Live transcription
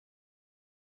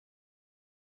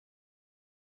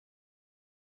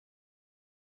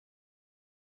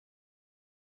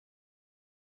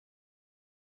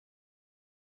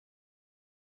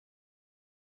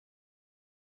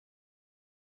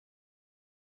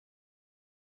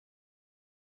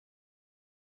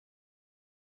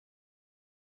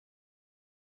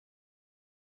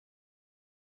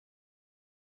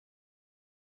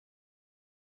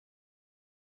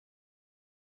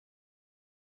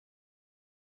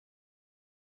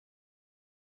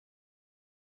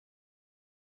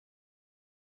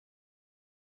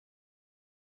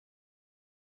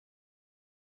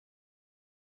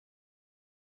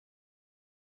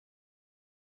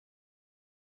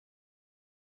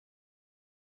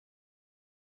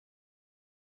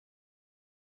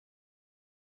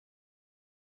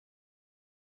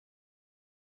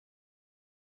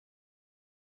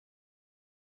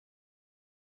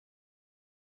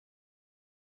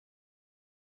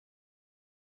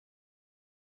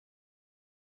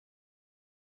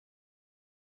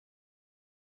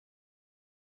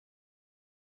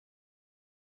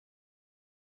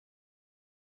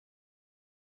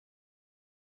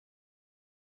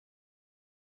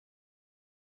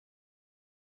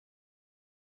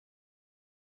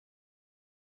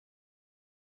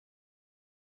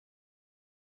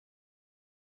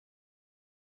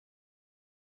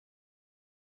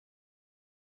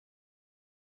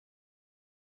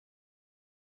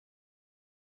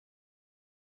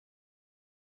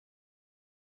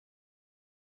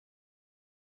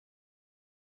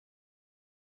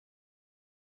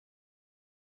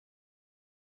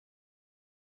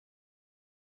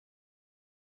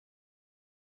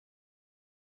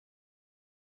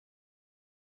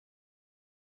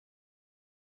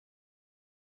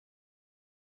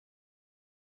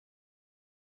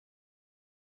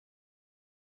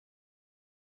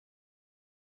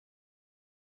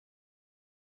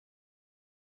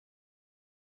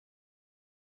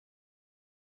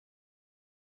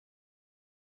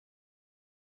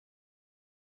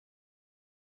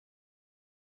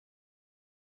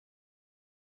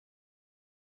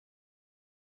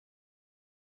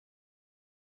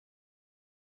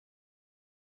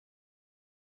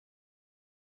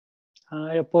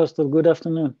Hi, Apostol. Good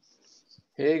afternoon.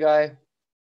 Hey, Guy.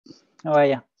 How are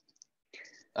you?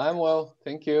 I'm well,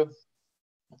 thank you.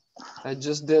 I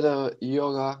just did a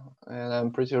yoga and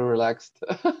I'm pretty relaxed.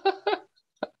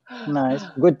 Nice.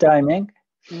 Good timing.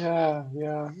 Yeah.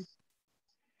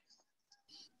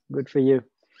 Good for you.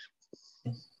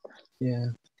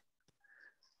 Yeah.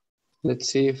 Let's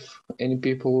see if any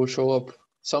people will show up.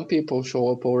 Some people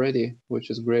show up already, which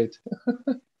is great.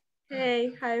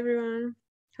 Hey, hi everyone.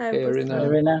 Hi, Hey, Apostol. Hi, Irina,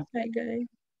 Rina. Hi, Guy.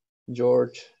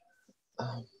 George.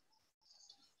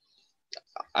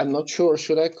 I'm not sure.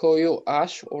 Should I call you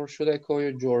Ash or should I call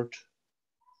you George?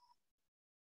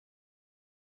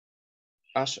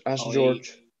 Ash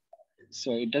George.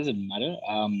 So it doesn't matter.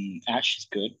 Ash is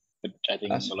good, but I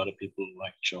think Ash. a lot of people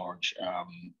like George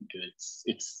because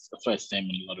it's the first name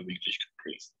in a lot of English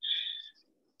countries.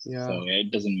 Yeah. So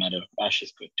it doesn't matter. Ash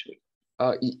is good too.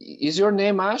 Is your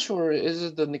name Ash or is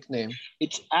it the nickname?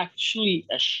 It's actually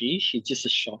Ashish. It's just a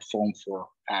short form for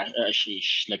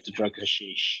Ashish, like the drug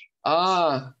Ashish.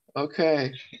 Ah,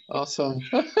 okay. Awesome.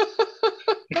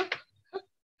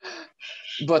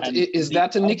 But And is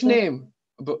that a nickname?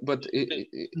 But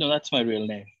no, that's my real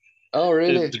name. Oh,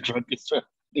 really? The drug is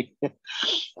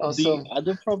Awesome. The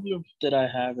other problem that I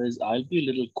have is I'll be a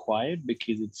little quiet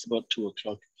because it's about 2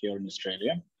 o'clock here in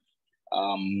Australia.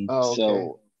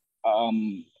 So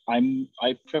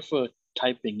I prefer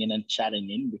typing in and chatting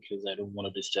in because I don't want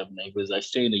to disturb neighbors. I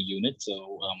stay in a unit,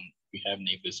 so we have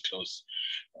neighbors close.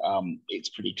 It's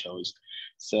pretty close.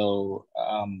 So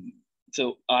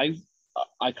I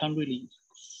can't really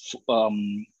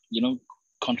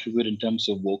contribute in terms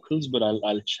of vocals, but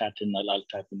I'll chat and I'll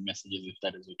type in messages if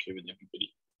that is okay with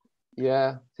everybody.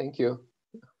 Yeah, thank you.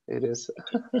 It is.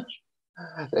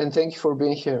 And thank you for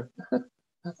being here.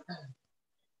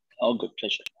 Oh, good,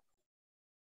 pleasure.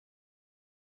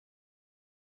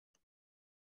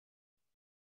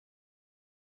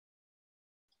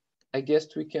 I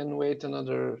guess we can wait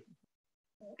another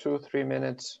 2-3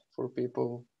 minutes for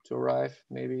people to arrive,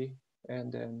 maybe,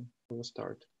 and then we'll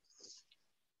start.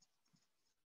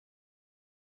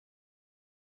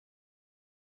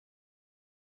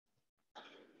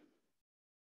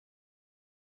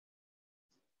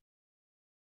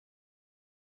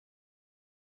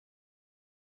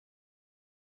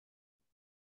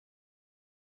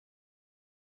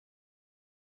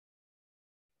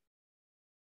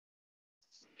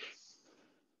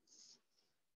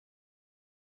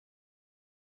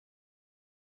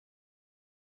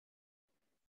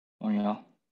 Oh, yeah.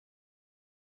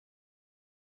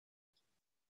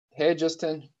 Hey,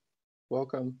 Justin.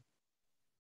 Welcome.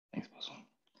 Thanks, Apostle.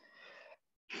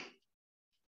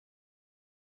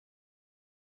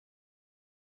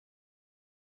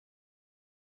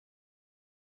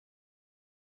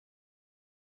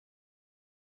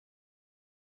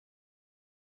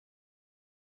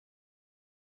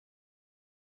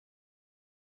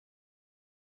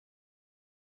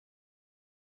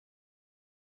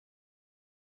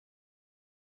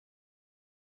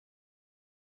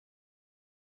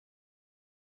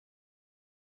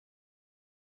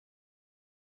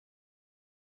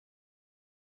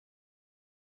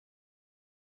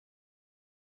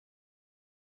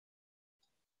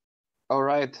 All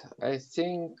right. I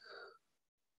think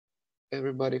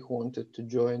everybody who wanted to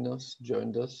join us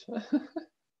joined us.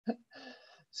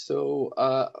 So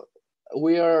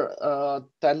we are a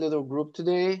tight little group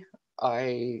today.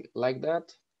 I like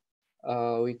that.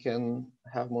 We can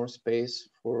have more space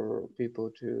for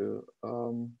people to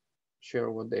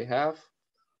share what they have.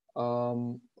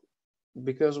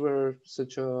 Because we're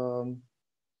such a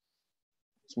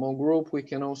small group, we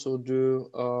can also do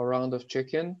a round of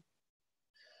check-in.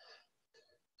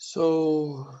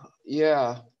 So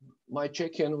yeah, my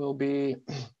check-in will be,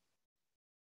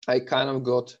 I kind of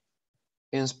got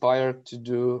inspired to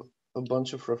do a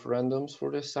bunch of referendums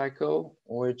for this cycle,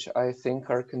 which I think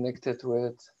are connected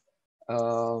with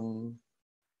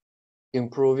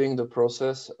improving the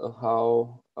process of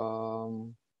how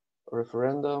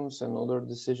referendums and other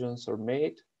decisions are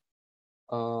made.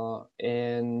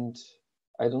 And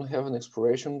I don't have an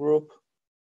exploration group.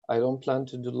 I don't plan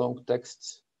to do long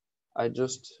texts. I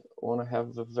just want to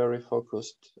have a very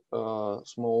focused, want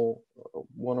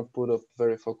to put up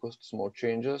very focused small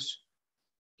changes.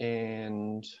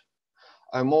 And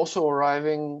I'm also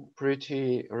arriving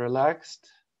pretty relaxed.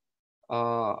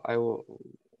 I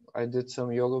did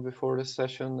some yoga before this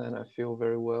session and I feel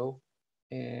very well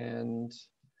and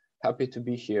happy to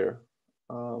be here.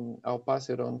 I'll pass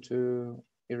it on to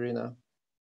Irina.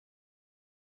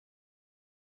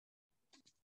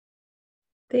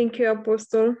 Thank you,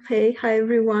 Apostol. Hey, hi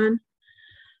everyone.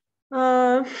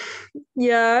 Uh,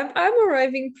 yeah, I'm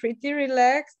arriving pretty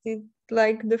relaxed. It's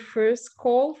like the first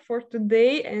call for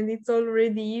today, and it's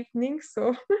already evening,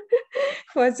 so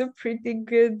it was a pretty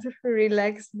good,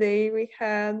 relaxed day we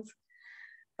had.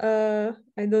 I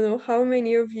don't know how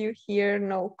many of you here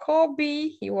know Kobe.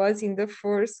 He was in the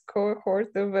first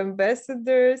cohort of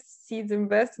ambassadors, Seeds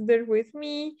ambassador with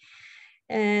me,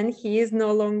 and he is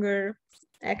no longer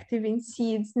active in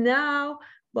Seeds now,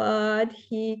 but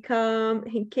he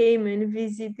came and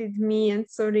visited me and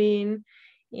Sorin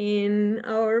in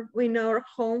our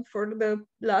home for the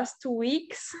last 2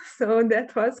 weeks. So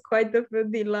that was quite of a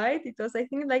delight. It was, I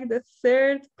think, like the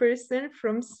third person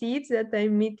from Seeds that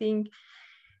I'm meeting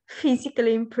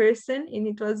physically in person, and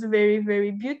it was very,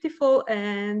 very beautiful.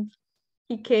 And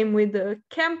he came with a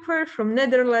camper from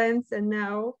Netherlands, and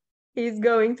now he's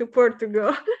going to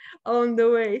Portugal on the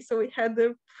way. So we had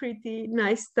a pretty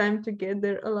nice time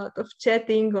together, a lot of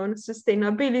chatting on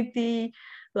sustainability,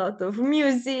 a lot of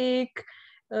music,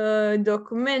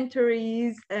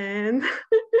 documentaries, and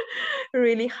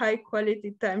really high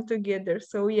quality time together.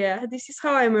 So yeah, this is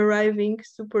how I'm arriving,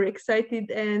 super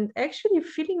excited and actually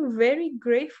feeling very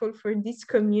grateful for this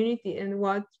community and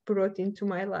what brought into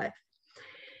my life.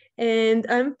 And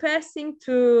I'm passing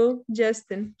to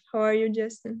Justin. How are you,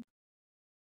 Justin?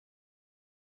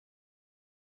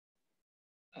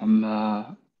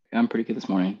 I'm pretty good this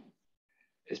morning.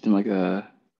 It's been like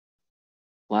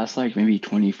last like maybe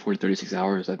 24 to 36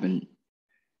 hours.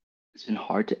 It's been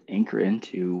hard to anchor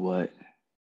into what,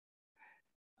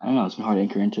 I don't know, it's been hard to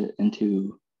anchor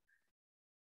into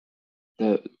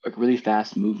the like really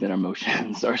fast movement or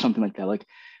motions or something like that.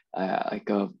 I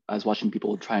was watching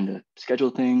people trying to schedule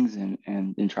things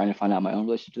and trying to find out my own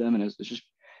relationship to them. And it's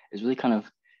really kind of,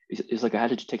 it's like I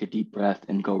had to just take a deep breath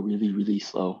and go really, really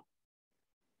slow.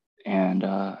 And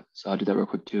so I'll do that real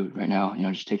quick too right now,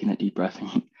 just taking that deep breath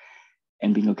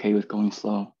and being okay with going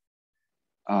slow.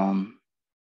 I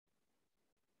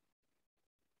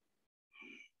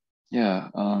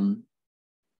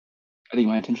think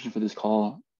my intention for this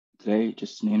call today,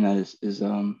 just to name that, is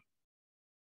I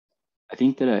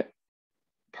think that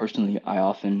I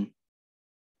often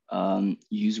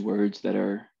use words that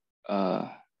are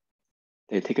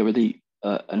they take a really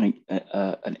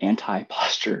an anti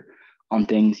posture on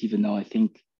things, even though I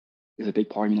think there's a big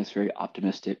part of me that's very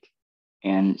optimistic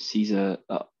and sees a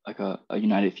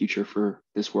united future for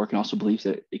this work, and also believes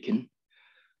that it can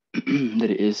that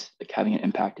it is like having an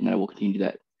impact, and that I will continue to do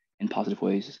that in positive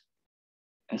ways.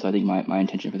 And so I think my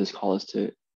intention for this call is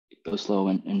to go slow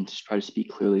and just try to speak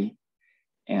clearly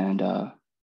and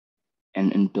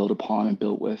build upon and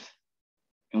build with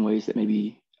in ways that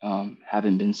maybe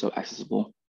haven't been so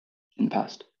accessible in the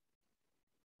past.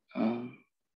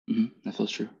 That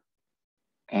feels true.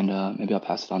 And maybe I'll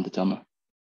pass it on to Thelma.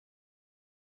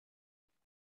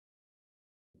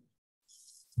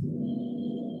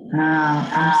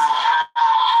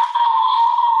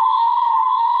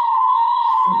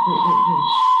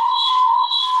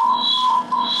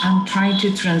 I'm trying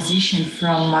to transition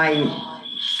from my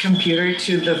computer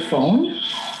to the phone,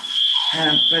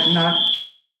 but not.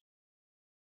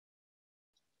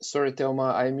 Sorry,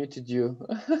 Thelma, I muted you.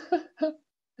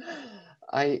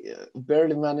 I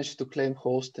barely managed to claim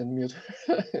host and mute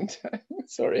her in time.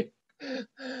 Sorry.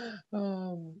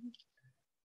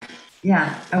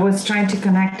 Yeah, I was trying to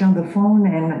connect on the phone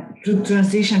and to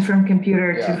transition from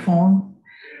computer to phone.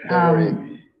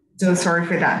 So sorry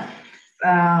for that.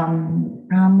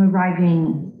 I'm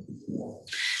arriving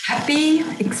happy,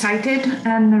 excited,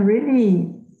 and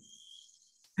really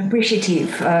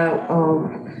appreciative of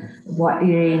what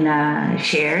Irina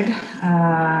shared.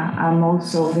 I'm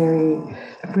also very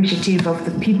appreciative of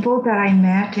the people that I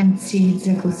met in Seeds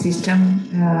ecosystem.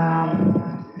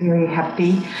 Very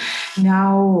happy.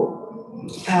 Now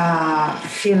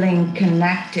feeling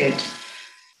connected.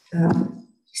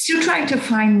 Still trying to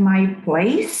find my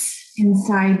place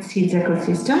inside Seeds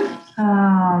ecosystem,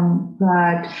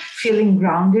 but feeling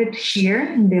grounded here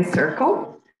in this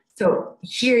circle. So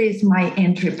here is my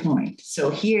entry point. So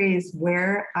here is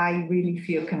where I really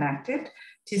feel connected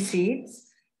to Seeds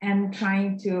and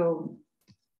trying to,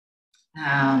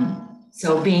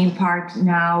 so being part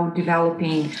now,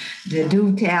 developing the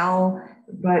do tell,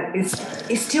 but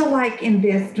it's still like in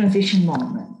this transition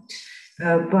moment,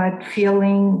 but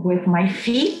feeling with my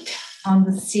feet on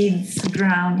the Seeds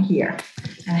ground here,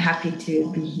 and happy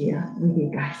to be here with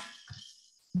you guys.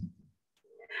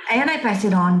 And I pass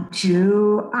it on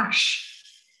to Ash.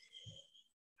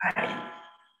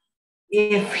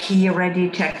 If he already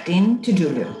checked in to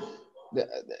Dulu.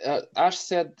 Ash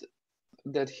said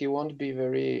that he won't be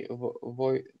very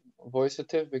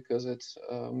voiceative because it's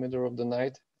middle of the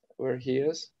night where he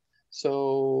is.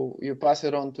 So you pass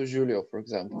it on to Julio, for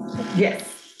example. Yes.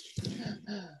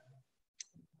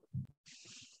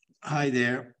 Hi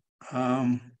there.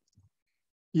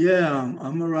 Yeah,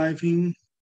 I'm arriving,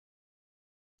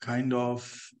 kind of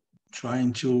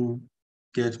trying to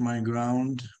get my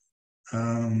ground.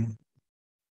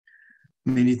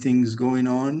 Many things going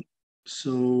on.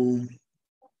 So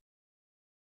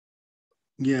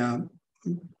yeah,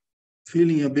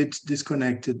 feeling a bit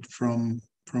disconnected from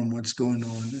what's going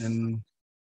on, and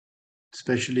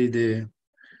especially the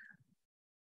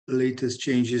latest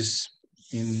changes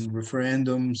in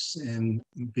referendums and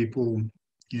people,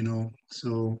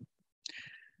 so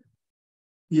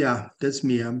yeah, that's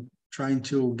me. I'm trying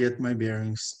to get my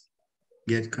bearings,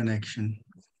 get connection.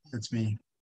 That's me.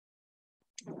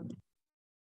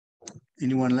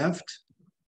 Anyone left?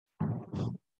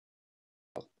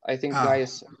 I think Guy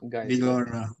is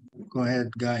Vigor, go ahead,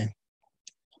 Guy.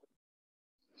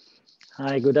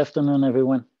 Hi, good afternoon,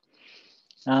 everyone.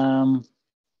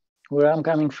 Where I'm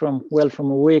coming from, well,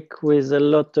 from a week with a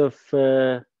lot of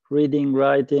reading,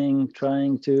 writing,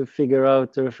 trying to figure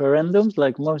out referendums,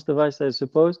 like most of us, I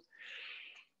suppose.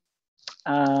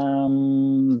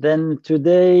 Then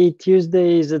today,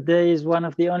 Tuesday, is one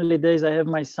of the only days I have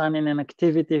my son in an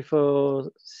activity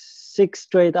for 6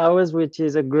 straight hours, which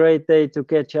is a great day to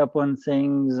catch up on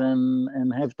things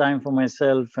and have time for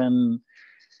myself and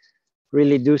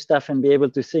really do stuff and be able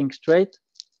to think straight,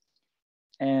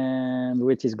 and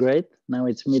which is great. Now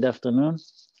it's mid-afternoon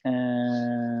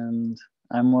and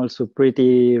I'm also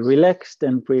pretty relaxed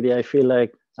and I feel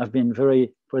like I've been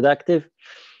very productive,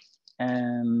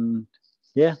 and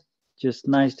yeah, just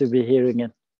nice to be here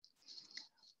again.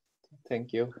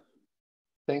 Thank you.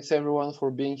 Thanks everyone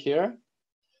for being here.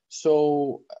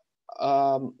 So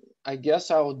I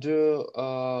guess I'll do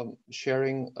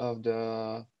sharing of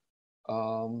the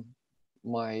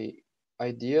my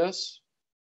ideas,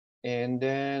 and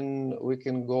then we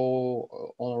can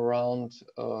go on a round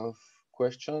of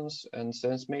questions and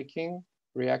sense making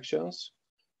reactions.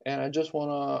 And I just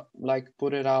want to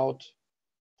put it out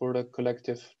for the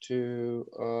collective to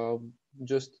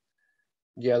just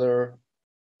gather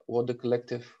what the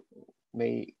collective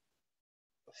may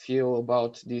feel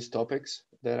about these topics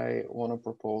that I want to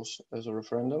propose as a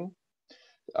referendum.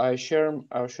 I'll share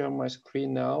my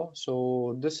screen now.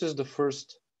 So this is the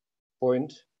first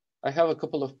point. I have a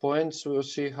couple of points. We'll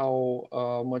see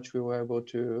how much we were able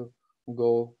to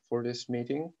go for this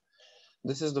meeting.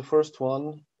 This is the first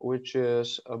one, which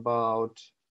is about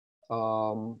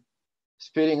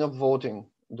speeding up voting,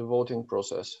 the voting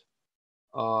process.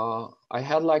 I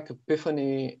had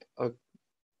epiphany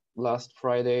last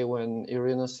Friday when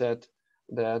Irina said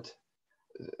that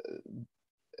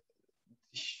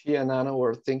she and Anna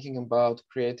were thinking about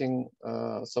creating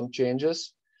some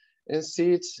changes in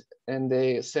seats, and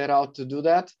they set out to do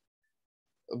that.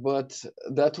 But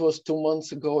that was 2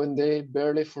 months ago, and they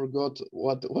barely forgot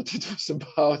what it was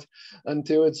about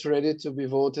until it's ready to be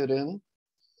voted in.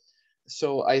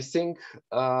 So I think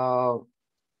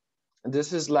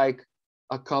this is a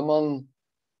common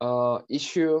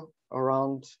issue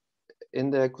around in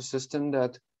the ecosystem,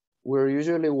 that we're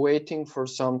usually waiting for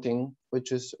something,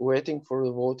 which is waiting for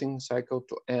the voting cycle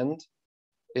to end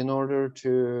in order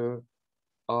to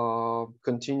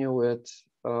continue with,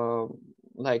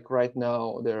 right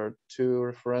now, there are 2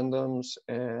 referendums,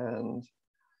 and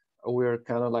we're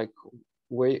kind of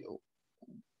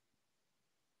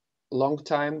long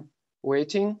time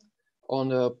waiting. On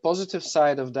the positive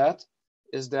side of that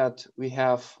is that we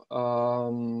have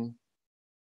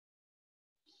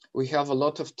a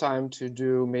lot of time to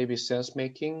do maybe sense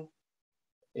making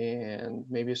and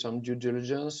maybe some due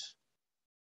diligence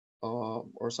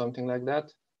or something like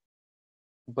that.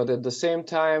 But at the same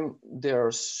time, there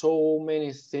are so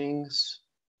many things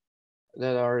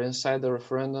that are inside the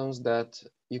referendums that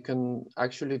you can't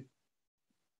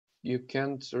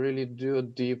really do a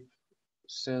deep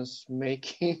sense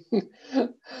making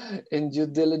in due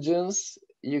diligence.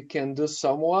 You can do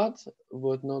somewhat,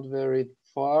 but not very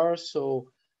far.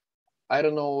 So I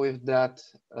don't know if that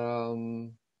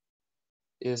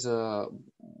is a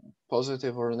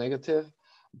positive or a negative,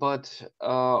 but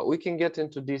we can get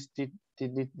into these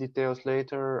details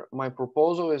later. My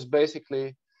proposal is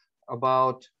basically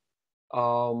about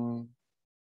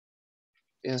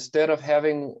instead of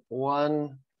having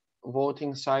one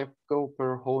voting cycle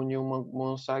per whole new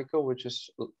moon cycle, which is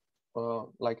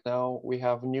like now we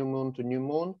have new moon to new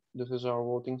moon. This is our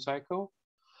voting cycle.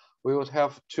 We would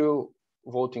have 2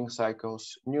 voting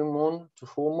cycles, new moon to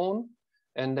full moon.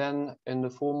 And then in the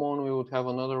full moon, we would have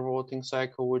another voting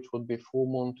cycle, which would be full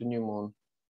moon to new moon.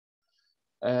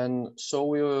 and so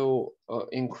we will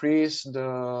increase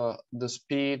the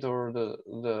speed, or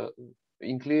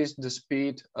increase the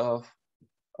speed of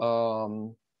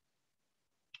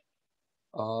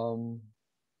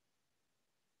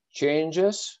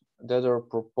changes that are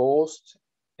proposed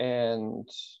and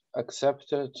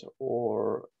accepted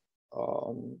or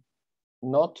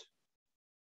not.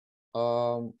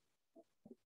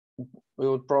 We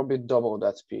would probably double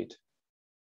that speed,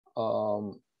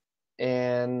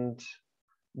 and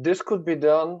this could be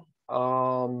done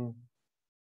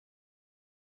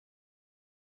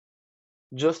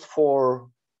just for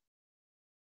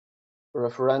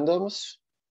referendums,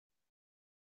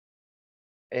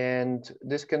 and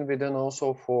this can be done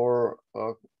also for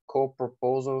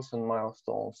co-proposals and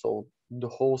milestones. So the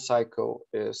whole cycle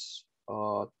is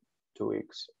 2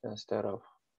 weeks instead of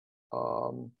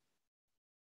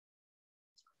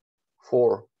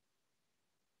 4.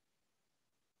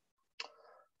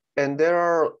 And there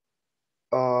are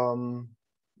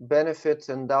benefits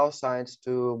and downsides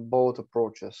to both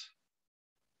approaches.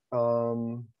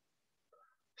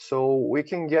 So we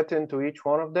can get into each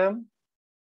one of them,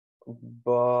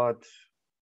 but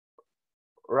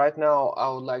right now I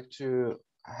would like to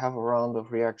have a round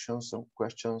of reactions and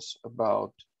questions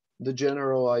about the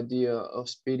general idea of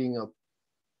speeding up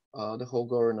the whole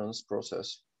governance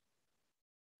process.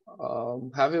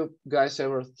 Have you guys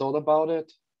ever thought about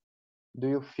it? Do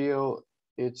you feel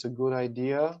it's a good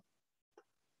idea?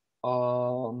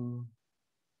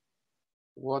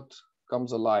 What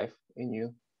comes alive in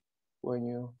you when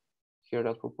you hear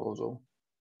that proposal?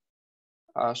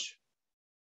 Ash,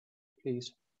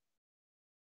 please.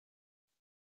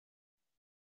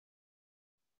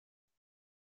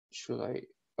 Should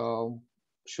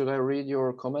I read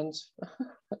your comments?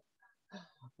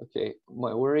 Okay,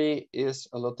 my worry is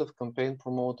a lot of campaign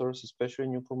promoters, especially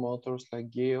new promoters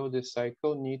like Geo, this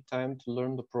cycle need time to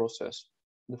learn the process.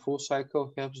 The full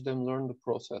cycle helps them learn the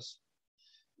process.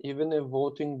 Even if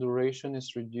voting duration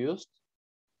is reduced,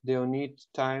 they'll need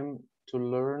time to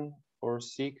learn or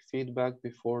seek feedback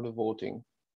before the voting.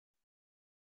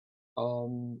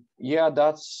 Yeah,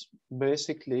 that's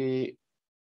basically,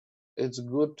 it's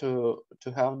good to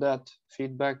have that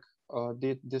feedback,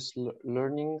 this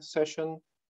learning session.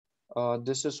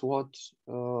 This is what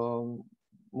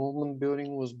movement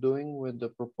building was doing with the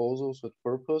proposals with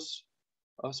purpose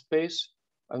space.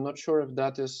 I'm not sure if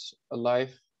that is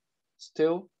alive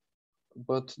still,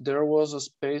 but there was a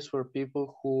space where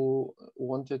people who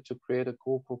wanted to create a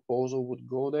cool proposal would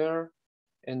go there,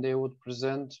 and they would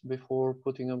present before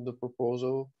putting up the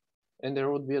proposal, and there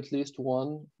would be at least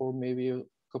one or maybe a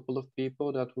couple of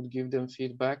people that would give them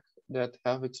feedback that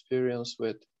have experience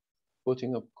with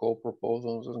putting up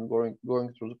co-proposals and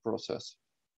going through the process.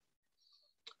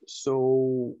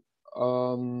 So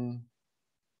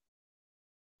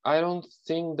I don't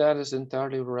think that is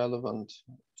entirely relevant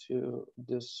to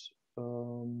this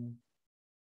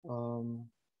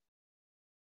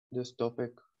this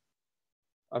topic.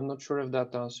 I'm not sure if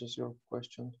that answers your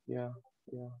question. Yeah,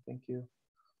 thank you.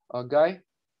 Guy?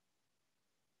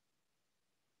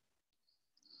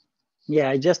 Yeah,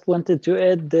 I just wanted to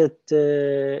add that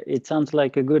it sounds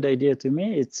like a good idea to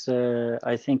me. It's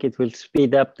I think it will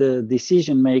speed up the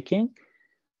decision making,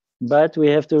 but we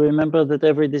have to remember that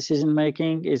every decision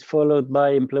making is followed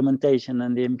by implementation,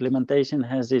 and the implementation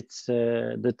has its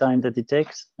the time that it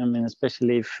takes. I mean,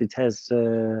 especially if it has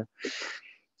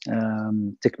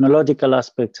technological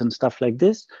aspects and stuff like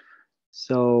this.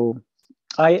 So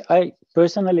I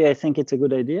personally, I think it's a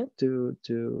good idea to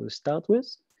start with.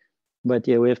 But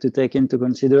yeah, we have to take into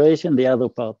consideration the other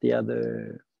part, the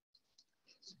other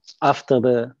after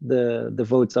the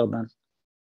votes are done.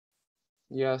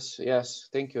 Yes,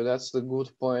 thank you. That's the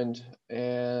good point.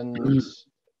 And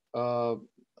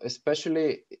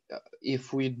especially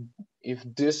if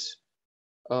this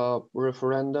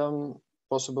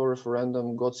possible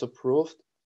referendum got approved,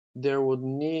 there would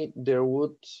need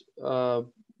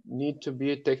to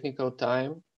be a technical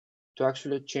time to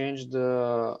actually change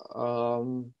the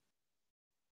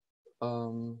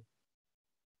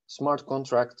smart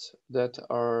contracts that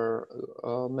are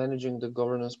managing the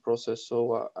governance process.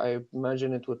 So I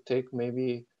imagine it would take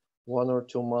maybe 1 or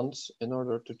 2 months in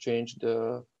order to change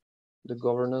the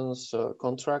governance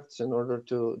contracts in order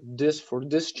for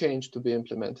this change to be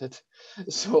implemented.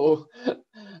 So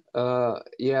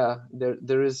yeah,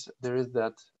 there is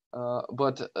that.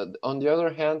 But on the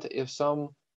other hand, if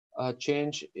some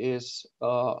change is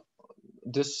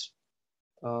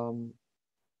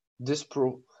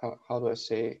disproved, how do I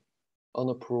say,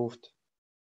 unapproved,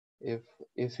 if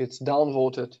it's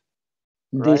downvoted,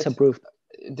 disapproved,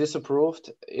 right? Disapproved,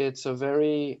 it's a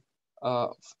very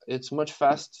it's much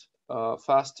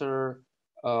faster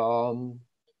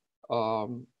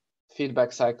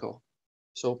feedback cycle.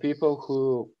 So people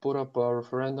who put up a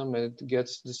referendum and it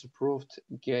gets disapproved,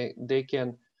 they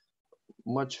can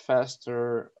much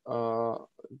faster,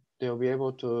 they'll be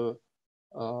able to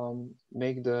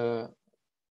make the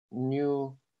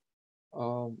new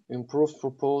improved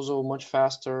proposal much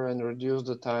faster and reduce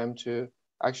the time to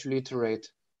actually iterate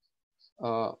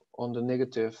on the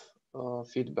negative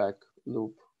feedback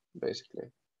loop,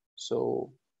 basically.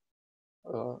 So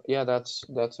yeah, that's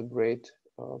a great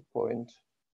point.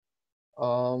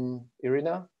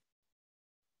 Irina,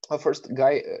 first,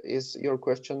 Guy, is your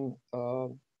question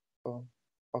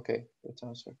okay? That's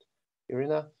answered.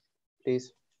 Irina,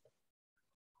 please.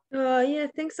 Yeah,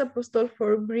 thanks, Apostol,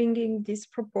 for bringing this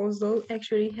proposal.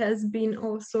 Actually, it has been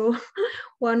also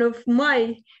one of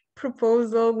my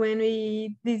proposal when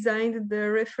we designed the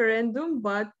referendum,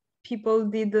 but people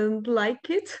didn't like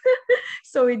it,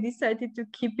 so we decided to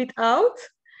keep it out.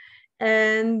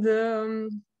 And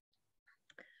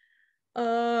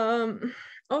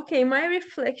okay, my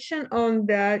reflection on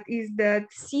that is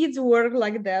that seeds work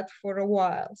like that for a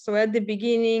while. So at the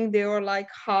beginning, they were like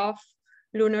half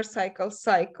lunar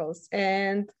cycles,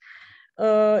 and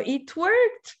it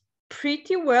worked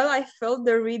pretty well. I felt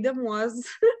the rhythm was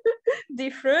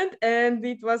different, and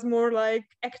it was more like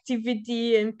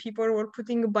activity, and people were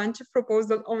putting a bunch of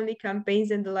proposal only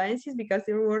campaigns and alliances because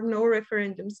there were no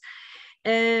referendums.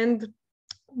 And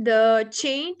the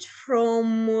change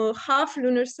from half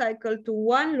lunar cycle to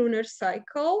one lunar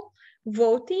cycle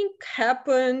voting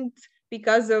happened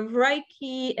because of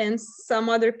Reiki, and some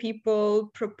other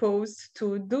people proposed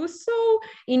to do so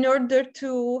in order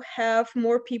to have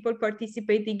more people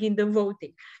participating in the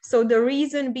voting. So the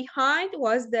reason behind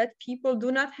was that people do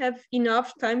not have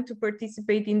enough time to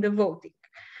participate in the voting.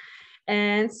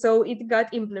 And so it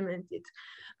got implemented.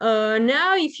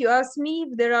 Now, if you ask me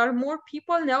if there are more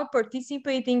people now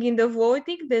participating in the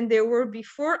voting than there were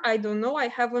before, I don't know. I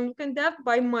haven't looked at that.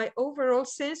 By my overall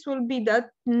sense will be that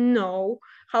no.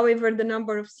 However, the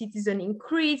number of citizens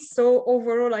increased. So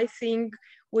overall, I think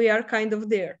we are kind of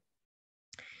there.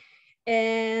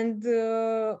 And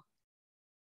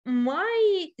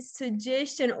my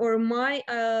suggestion, or my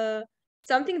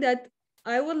something that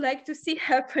I would like to see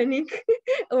happening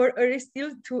or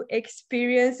still to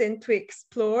experience and to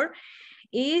explore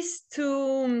is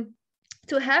to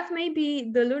have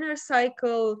maybe the lunar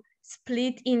cycle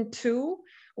split in two,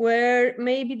 where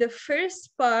maybe the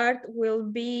first part will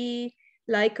be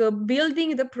like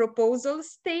building the proposal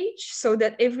stage, so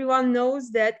that everyone knows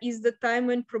that is the time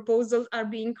when proposals are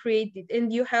being created,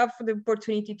 and you have the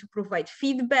opportunity to provide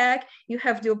feedback, you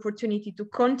have the opportunity to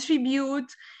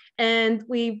contribute, and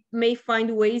we may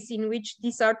find ways in which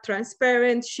these are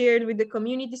transparent, shared with the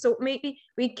community. So maybe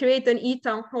we create an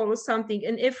e-town hall or something,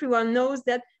 and everyone knows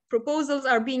that proposals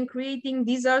are being created,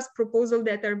 these are proposals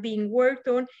that are being worked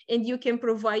on, and you can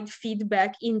provide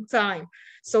feedback in time,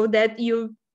 so that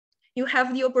you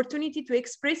have the opportunity to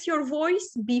express your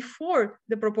voice before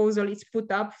the proposal is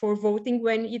put up for voting,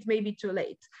 when it may be too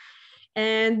late.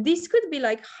 And this could be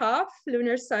like half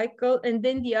lunar cycle, and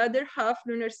then the other half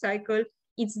lunar cycle,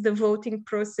 it's the voting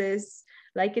process,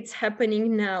 like it's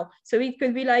happening now. So it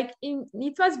could be like,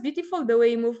 it was beautiful the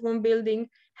way Movement Building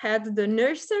had the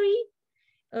nursery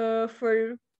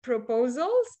for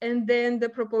proposals, and then the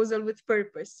proposal with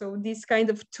purpose. So this kind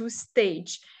of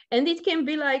two-stage. And it can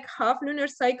be like half lunar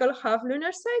cycle,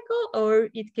 or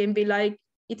it can be like,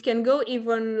 it can go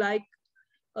even like,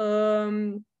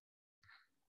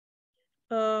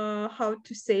 how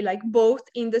to say, like both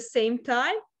in the same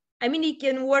time. I mean, it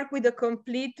can work with a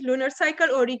complete lunar cycle,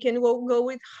 or it can go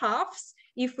with halves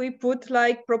if we put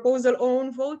like proposal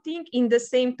on voting in the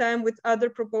same time with other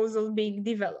proposals being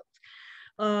developed.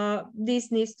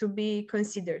 This needs to be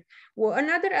considered. Well,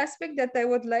 another aspect that I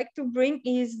would like to bring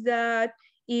is that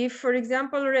if, for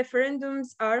example,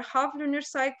 referendums are half lunar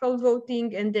cycle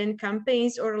voting, and then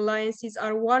campaigns or alliances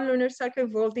are one lunar cycle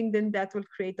voting, then that will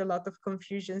create a lot of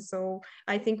confusion. So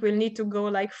I think we'll need to go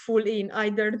like full in,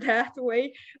 either that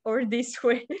way or this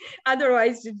way.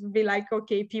 Otherwise, it would be like,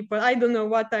 okay, people, I don't know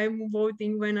what I'm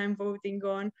voting when I'm voting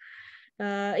on.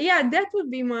 Yeah, that would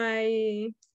be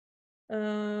my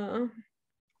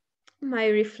my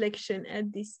reflection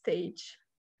at this stage.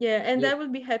 Yeah, and I will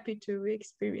be happy to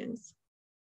experience.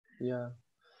 Yeah.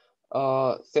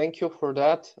 Thank you for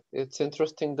that. It's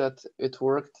interesting that it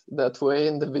worked that way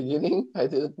in the beginning. I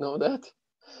didn't know that.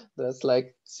 That's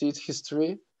like seed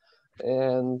history.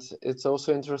 And it's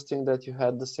also interesting that you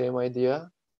had the same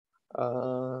idea.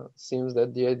 Seems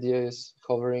that the idea is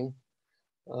hovering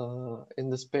in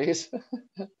the space.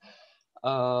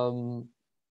 Yeah,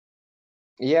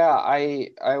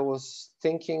 I was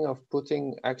thinking of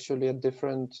putting actually a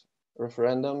different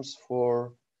referendums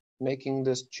for making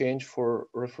this change for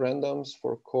referendums,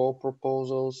 for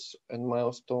co-proposals and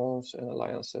milestones and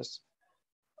alliances.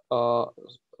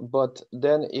 But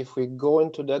then if we go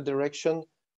into that direction,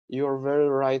 you're very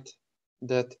right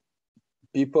that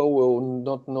people will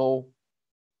not know.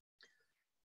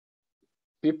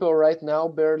 People right now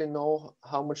barely know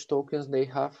how much tokens they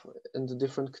have in the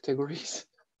different categories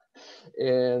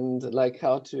and like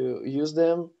how to use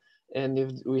them. And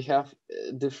if we have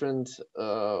different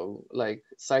like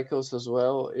cycles as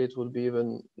well, it would be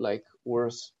even like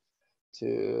worse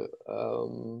to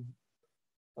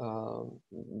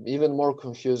even more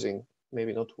confusing,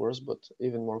 maybe not worse, but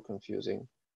even more confusing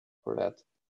for that.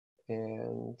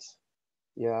 And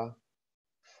yeah.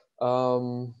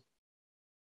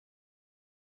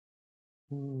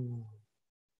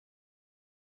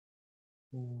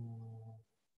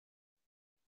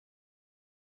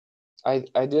 I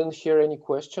didn't hear any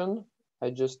question.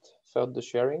 I just felt the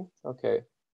sharing. Okay.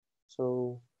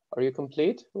 So are you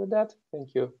complete with that?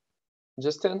 Thank you.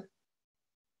 Justin?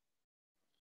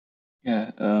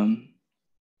 Yeah,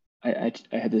 I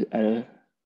had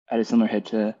a similar head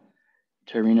to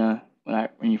Irina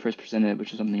when you first presented,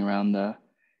 which is something around the,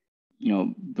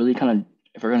 really kind of,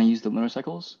 if we're going to use the lunar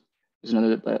cycles, there's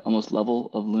another almost level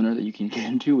of lunar that you can get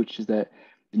into, which is that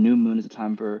the new moon is a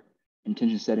time for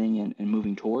intention setting and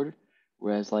moving toward,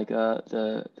 whereas like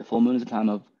the full moon is a time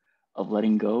of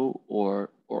letting go or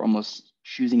almost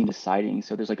choosing and deciding.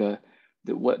 So there's like the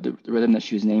rhythm that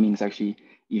she was naming is actually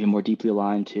even more deeply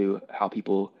aligned to how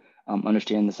people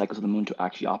understand the cycles of the moon to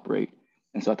actually operate.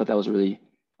 And so I thought that was really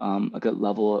a good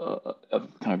level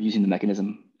of kind of using the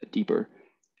mechanism deeper.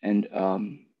 And but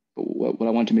what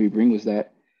I wanted to maybe bring was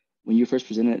that when you first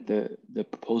presented the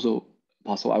proposal,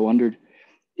 Apostol, I wondered,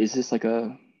 is this like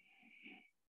I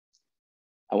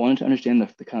wanted to understand the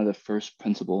kind of the first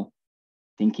principle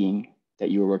thinking that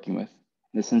you were working with,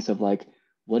 in the sense of like,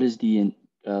 what is the,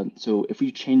 so if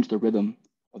we change the rhythm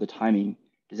or the timing,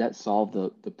 does that solve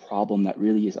the problem that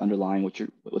really is underlying what the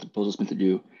proposal is meant to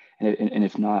do? And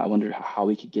if not, I wonder how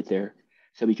we could get there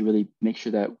so we could really make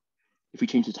sure that if we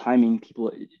change the timing,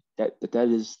 people that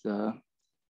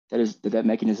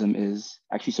mechanism is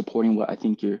actually supporting what I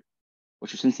think you're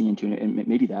sensing into, and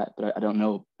maybe that, but I don't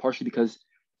know, partially because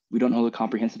we don't know the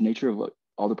comprehensive nature of what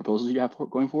all the proposals you have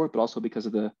going forward, but also because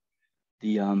of the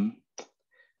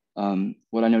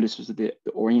what I noticed was that the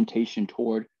orientation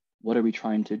toward what are we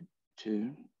trying to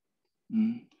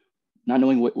not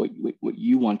knowing what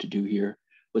you want to do here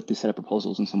with this set of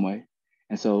proposals in some way.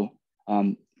 And so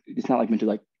it's not like meant to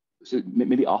like, so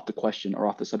maybe off the question or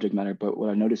off the subject matter, but what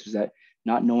I noticed was that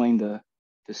not knowing the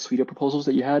suite of proposals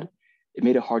that you had, it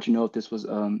made it hard to know if this was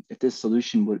if this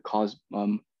solution would cause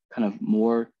kind of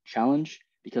more challenge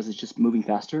because it's just moving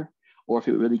faster, or if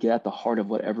it would really get at the heart of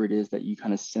whatever it is that you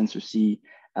kind of sense or see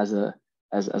as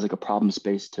like a problem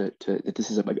space to that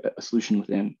this is like a solution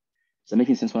within. Is that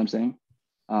making sense what I'm saying?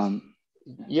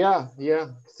 Yeah,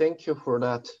 thank you for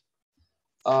that.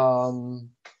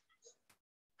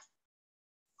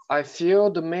 I feel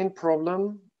the main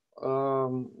problem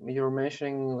you're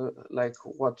mentioning, like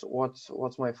what's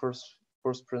my first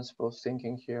principle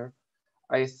thinking here.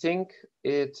 I think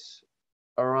it's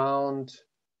around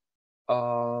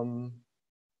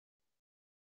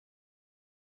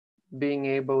being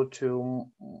able to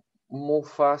move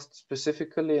fast,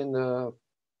 specifically in the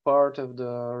part of the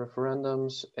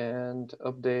referendums and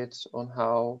updates on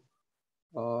how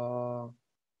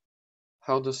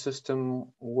the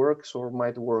system works or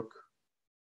might work.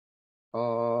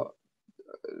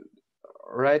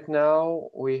 Right now,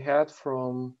 we had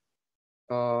from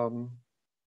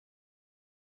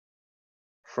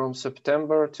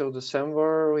September till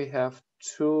December, we have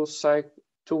two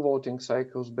voting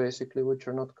cycles basically, which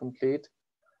are not complete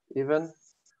even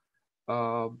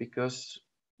because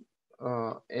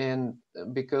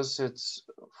it's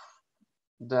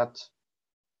that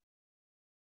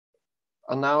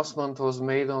announcement was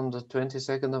made on the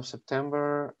 22nd of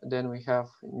September. Then we have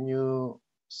new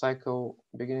cycle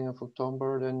beginning of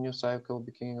October, then new cycle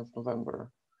beginning of November,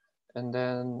 and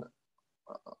then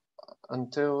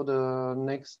until the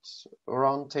next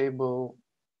roundtable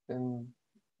in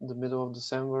the middle of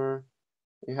December,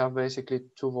 you have basically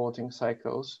two voting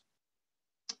cycles.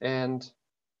 And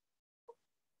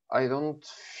I don't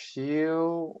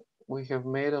feel we have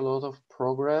made a lot of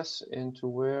progress into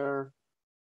where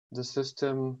the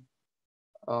system,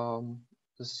 the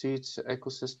seeds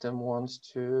ecosystem wants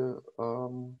to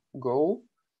go.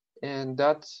 And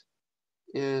that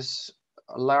is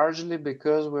largely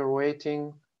because we're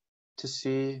waiting to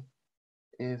see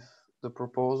if the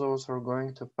proposals are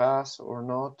going to pass or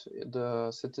not.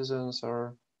 The citizens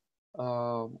are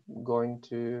going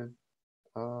to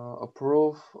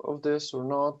approve of this or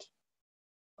not.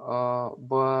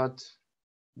 But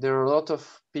there are a lot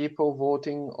of people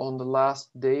voting on the last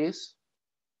days.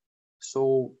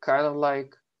 So kind of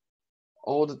like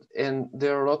and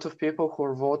there are a lot of people who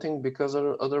are voting because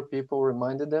other people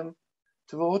reminded them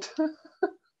to vote.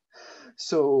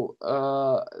 So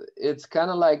it's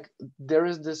kind of like there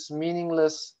is this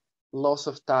meaningless loss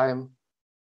of time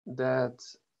that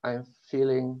I'm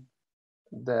feeling,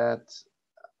 that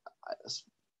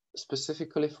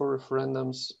specifically for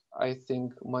referendums, I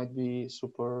think might be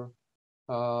super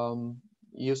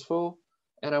useful.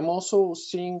 And I'm also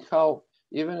seeing how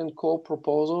even in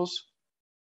co-proposals,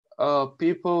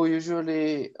 people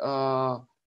usually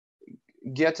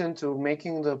get into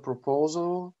making the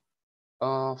proposal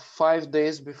 5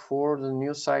 days before the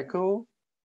new cycle.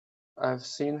 I've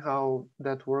seen how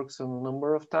that works a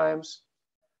number of times,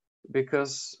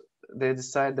 because they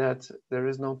decide that there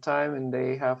is no time and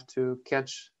they have to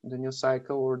catch the new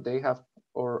cycle,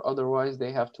 or otherwise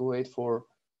they have to wait for,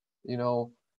 you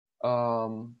know,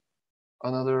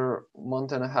 another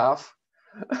month and a half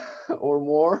or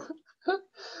more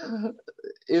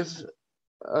if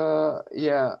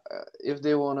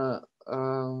they want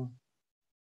to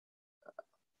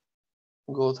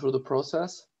go through the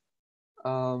process,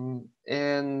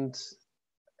 and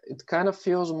it kind of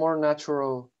feels more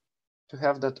natural to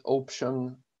have that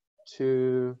option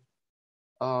to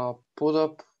put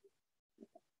up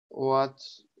what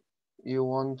you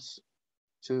want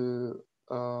to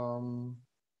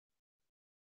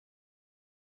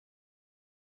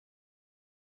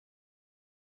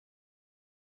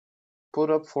put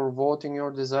up for voting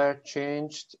your desired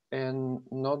change, and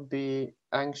not be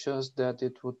anxious that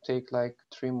it would take like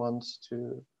 2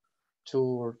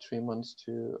 or 3 months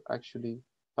to actually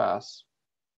pass.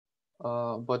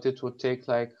 But it would take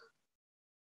like,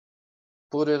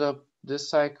 put it up this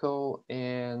cycle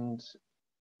and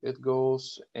it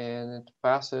goes and it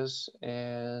passes,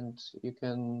 and you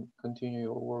can continue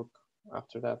your work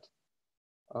after that,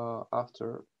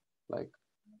 after like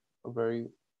a very,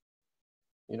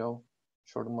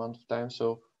 short amount of time.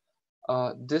 So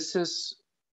this is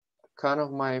kind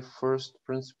of my first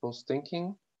principles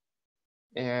thinking,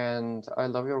 and I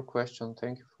love your question.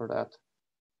 Thank you for that.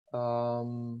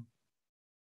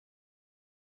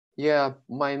 Yeah,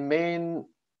 the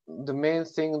main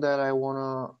thing that I want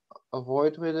to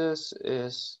avoid with this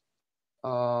is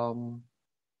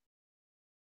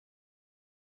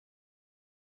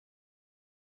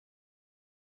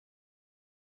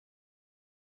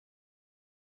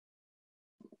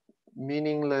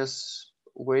meaningless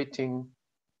waiting.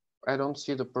 I don't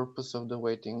see the purpose of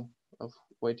waiting a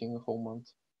whole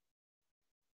month,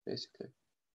 basically.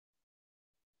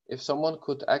 If someone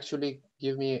could actually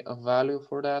give me a value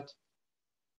for that,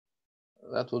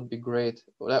 that would be great.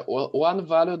 One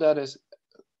value that is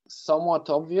somewhat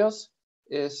obvious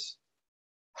is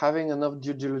having enough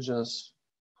due diligence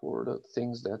for the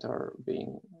things that are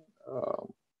being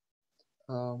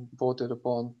voted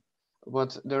upon.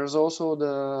 But there's also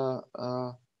the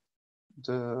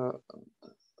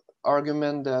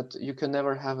argument that you can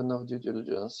never have enough due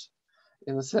diligence,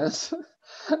 in a sense.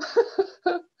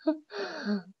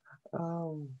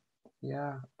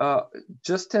 Yeah.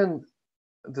 Justin,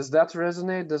 does that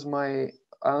resonate? Does my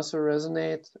answer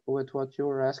resonate with what you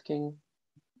were asking?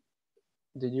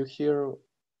 Did you hear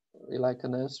like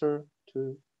an answer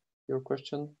to your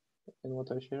question in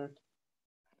what I shared?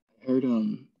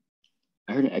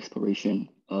 I heard an exploration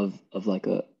of like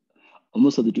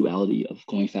almost of the duality of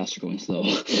going fast or going slow.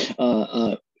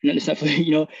 And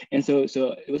so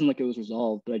it wasn't like it was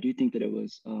resolved, but I do think that it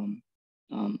was. And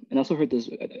I also heard this.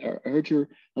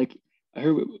 I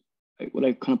heard what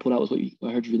I kind of pulled out was what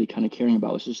I heard you really kind of caring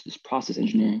about was just this process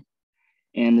engineering,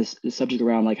 and this subject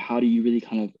around like how do you really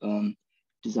kind of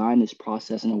design this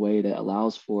process in a way that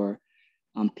allows for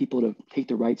people to take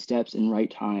the right steps in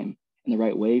right time in the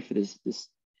right way for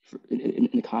in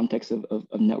the context of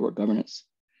network governance.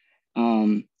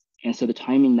 And so the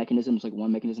timing mechanism is like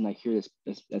one mechanism I hear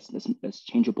that's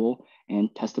changeable and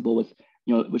testable with,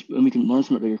 and we can learn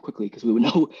from it very quickly because we would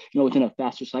know, within a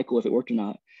faster cycle if it worked or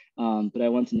not. But I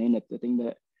wanted to name that the thing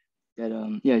that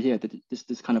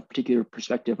this kind of particular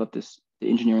perspective of the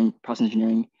process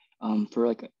engineering for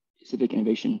like civic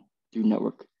innovation through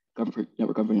network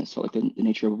governance. So like the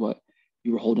nature of what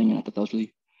you were holding, and I thought that was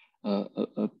really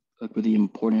a really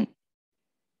important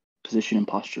position and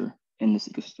posture in this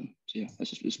ecosystem. So yeah,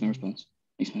 that's my response.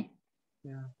 Thanks, man.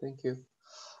 Yeah, thank you.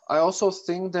 I also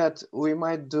think that we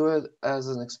might do it as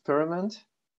an experiment,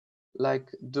 like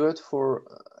do it for,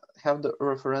 have the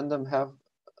referendum have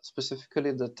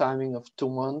specifically the timing of 2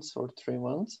 months or 3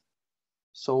 months.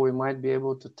 So we might be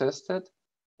able to test it.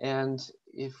 And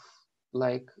if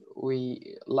like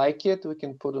we like it, we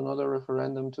can put another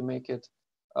referendum to make it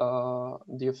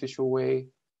the official way,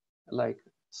 like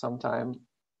sometime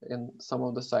in some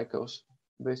of the cycles,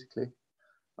 basically,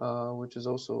 which is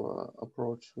also an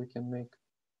approach we can make.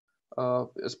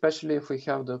 Especially if we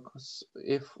have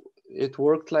if it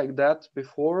worked like that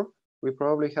before, we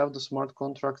probably have the smart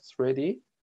contracts ready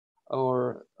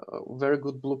or very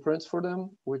good blueprints for them,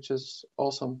 which is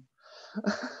awesome.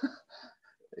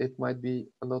 It might be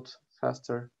a lot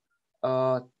faster.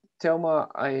 Thelma,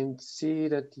 I see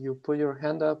that you put your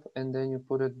hand up and then you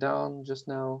put it down just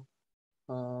now.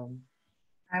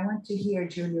 I want to hear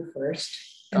Julio first,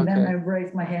 and then I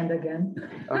raise my hand again.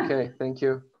 Okay, thank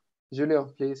you. Julio,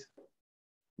 please.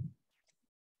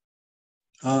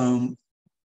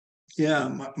 Yeah,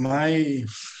 my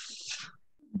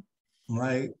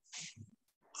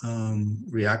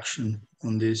reaction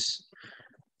on this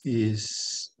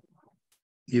is,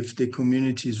 if the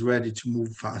community is ready to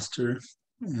move faster,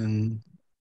 and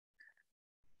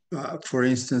for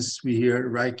instance, we hear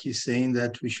Reiki saying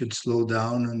that we should slow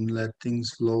down and let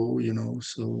things flow, you know,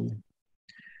 so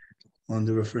on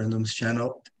the referendums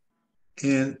channel.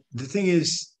 And the thing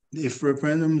is, if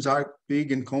referendums are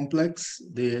big and complex,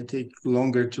 they take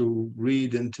longer to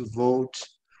read and to vote.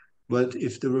 But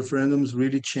if the referendums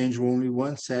really change only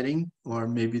one setting, or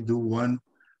maybe do one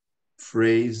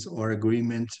phrase or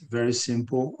agreement, very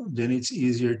simple, then it's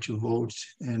easier to vote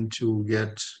and to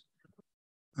get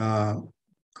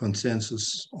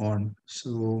consensus on.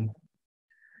 So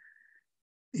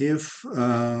if,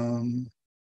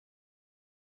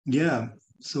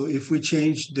 so if we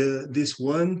change this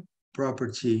one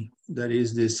property, that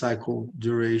is the cycle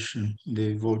duration,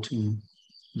 the voting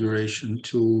duration,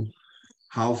 to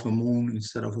half a moon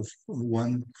instead of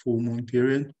one full moon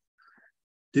period,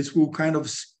 this will kind of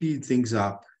speed things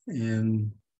up,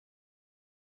 and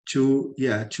to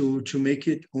make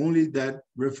it only that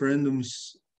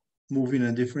referendums move in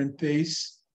a different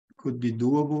pace could be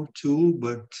doable too.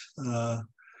 But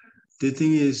the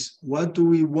thing is, what do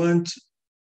we want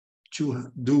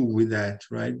to do with that,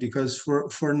 right? Because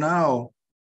for now,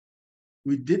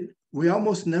 we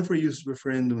almost never used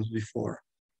referendums before,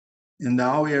 and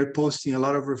now we are posting a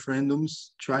lot of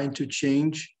referendums trying to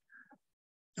change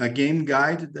a game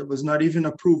guide that was not even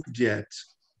approved yet.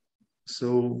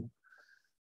 So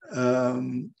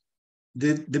the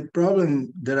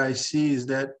problem that I see is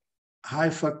that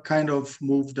Haifa kind of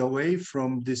moved away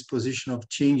from this position of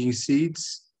changing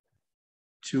seeds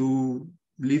to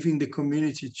leaving the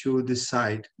community to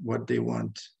decide what they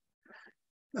want.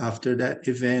 After that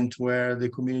event where the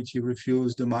community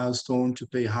refused the milestone to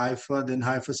pay Haifa, then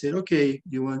Haifa said, okay,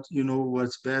 you know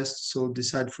what's best, so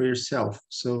decide for yourself.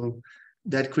 So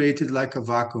that created like a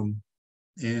vacuum.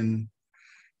 And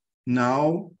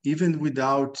now, even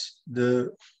without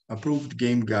the approved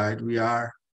game guide, we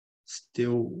are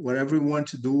still, whatever we want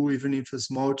to do, even if a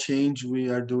small change, we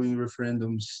are doing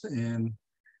referendums. And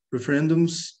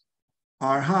referendums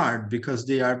are hard because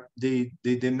they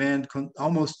demand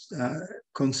almost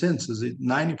consensus.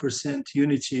 90%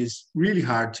 unity is really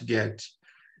hard to get,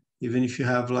 even if you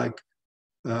have like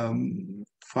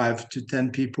 5 to 10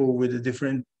 people with a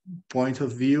different point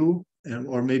of view,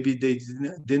 or maybe they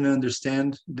didn't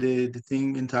understand the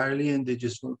thing entirely and they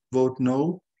just vote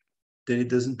no, then it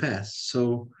doesn't pass.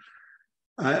 So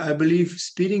I believe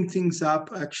speeding things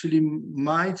up actually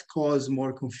might cause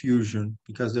more confusion,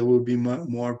 because there will be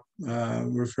more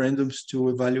referendums to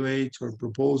evaluate or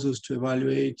proposals to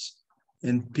evaluate,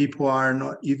 and people are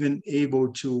not even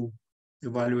able to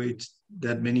evaluate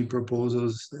that many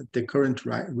proposals at the current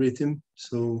rhythm.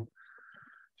 So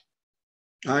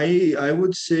I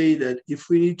would say that if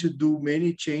we need to do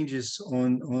many changes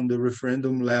on the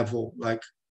referendum level, like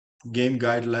game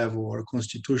guide level or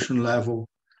constitution level,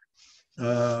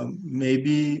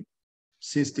 maybe,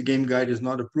 since the game guide is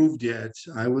not approved yet,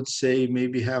 I would say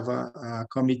maybe have a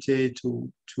committee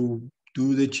to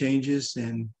do the changes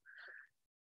and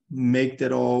make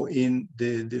that all in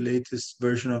the latest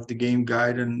version of the game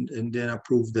guide, and then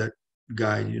approve that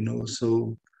guide, you know.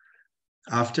 So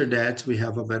after that, we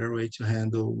have a better way to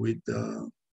handle with,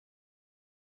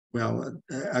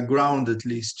 a ground at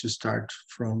least to start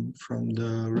from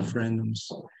the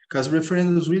referendums. Because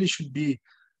referendums really should be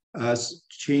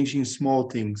changing small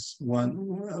things.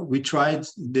 We tried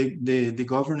the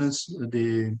governance,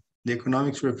 the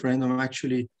economics referendum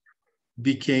actually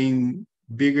became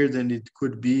bigger than it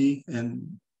could be,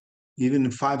 and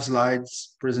even 5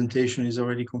 slides presentation is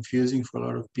already confusing for a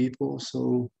lot of people.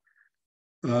 So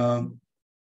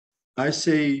I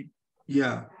say,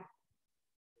 yeah,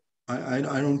 I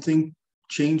don't think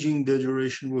changing the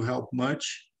duration will help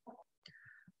much,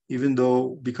 even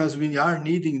though, because we are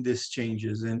needing these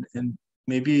changes, and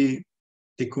maybe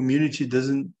the community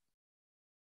doesn't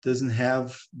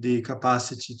have the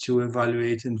capacity to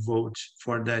evaluate and vote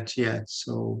for that yet.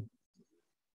 So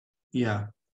yeah,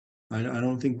 I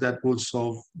don't think that would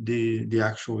solve the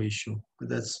actual issue, but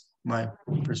that's my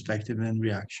perspective and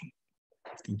reaction.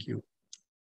 Thank you.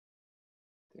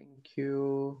 Thank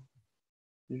you,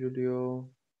 Julio.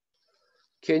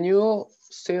 Can you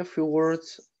say a few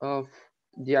words of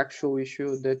the actual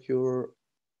issue that you're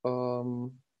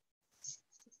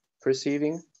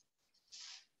perceiving?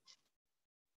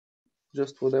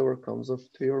 Just whatever comes up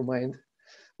to your mind.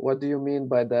 What do you mean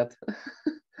by that?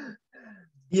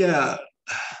 Yeah,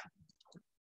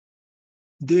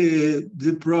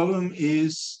 the problem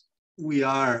is we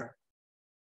are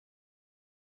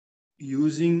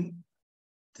using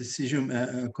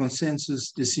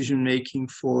consensus decision making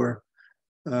for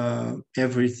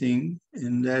everything,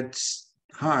 and that's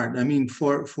hard. I mean,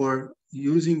 for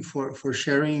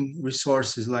sharing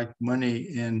resources like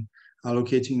money and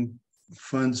allocating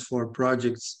funds for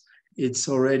projects, it's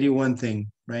already one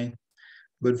thing, right?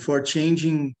 But for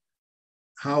changing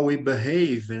how we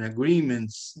behave in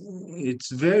agreements,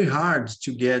 it's very hard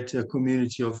to get a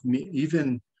community of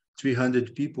even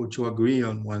 300 people to agree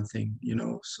on one thing, you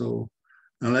know. So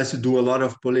unless you do a lot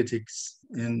of politics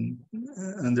and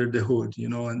under the hood, you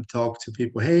know, and talk to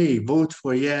people, hey, vote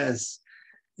for yes,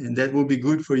 and that will be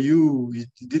good for you. You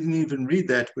didn't even read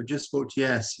that, but just vote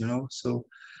yes, you know. So,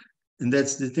 and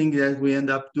that's the thing that we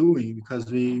end up doing, because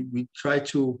we try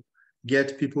to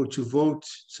get people to vote,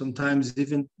 sometimes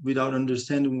even without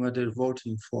understanding what they're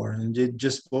voting for, and they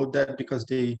just vote that because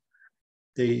they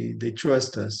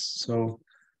trust us. So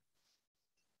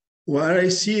what I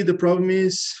see the problem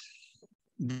is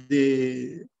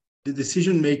the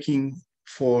decision making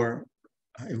for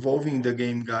evolving the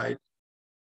game guide.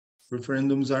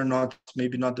 Referendums are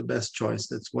maybe not the best choice.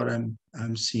 That's what I'm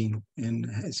seeing, and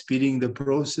speeding the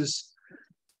process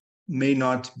may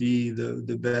not be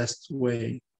the best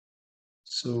way.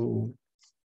 So,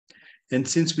 and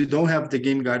since we don't have the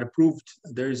game guide approved,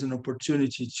 there is an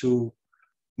opportunity to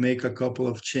make a couple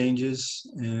of changes,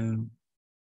 and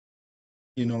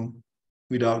you know,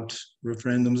 without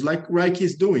referendums, like Reiki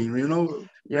is doing, you know.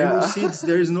 Yeah. Rainbow Seeds,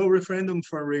 there is no referendum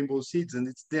for Rainbow Seeds, and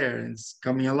it's there and it's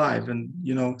coming alive, and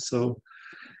you know, so,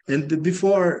 and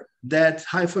before that,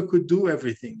 Haifa could do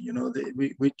everything, you know.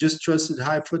 We just trusted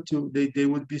Haifa they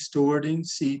would be stewarding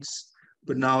seeds,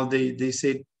 but now they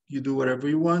say you do whatever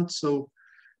you want. So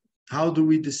how do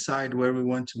we decide where we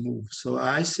want to move? So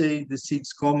I say the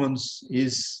Seeds Commons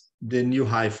is the new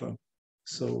Haifa.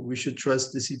 So we should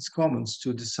trust the Seeds Commons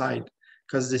to decide,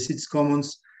 because the Seeds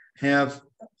Commons have,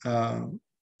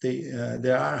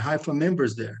 there are Haifa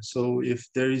members there. So if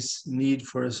there is need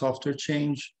for a software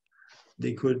change,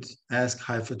 they could ask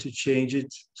Haifa to change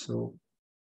it. So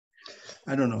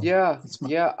I don't know. Yeah,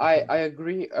 yeah, I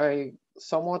agree. I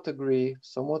somewhat agree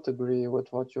with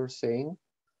what you're saying.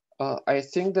 I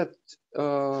think that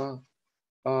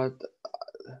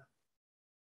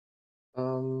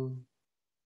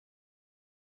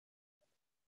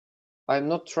I'm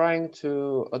not trying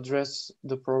to address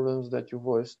the problems that you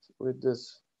voiced with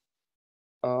this.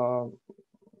 I'm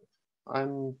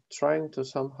trying to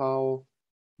somehow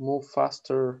move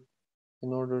faster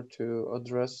in order to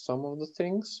address some of the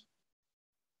things.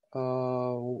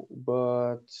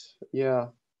 But yeah,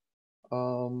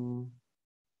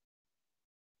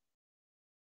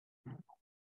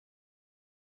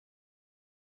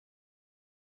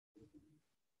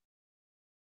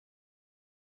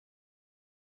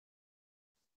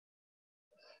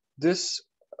 this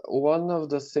one of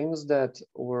the things that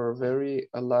were very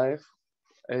alive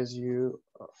as you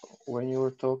when you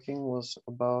were talking was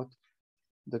about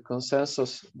the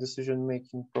consensus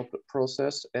decision-making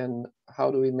process, and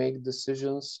how do we make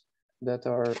decisions that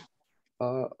are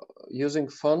using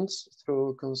funds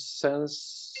through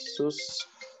consensus,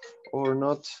 or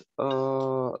not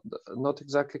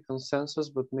exactly consensus,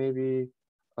 but maybe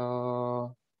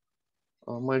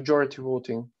majority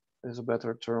voting is a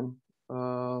better term.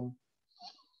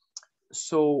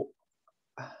 So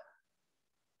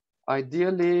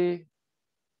ideally,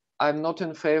 I'm not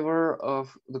in favor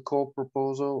of the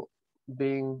co-proposals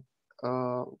being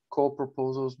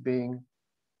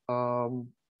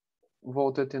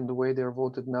voted in the way they're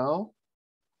voted now.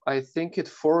 I think it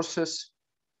forces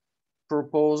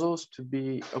proposals to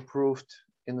be approved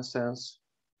in a sense.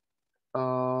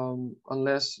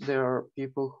 unless there are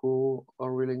people who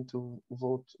are willing to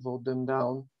vote them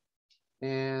down.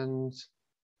 And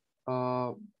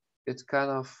it's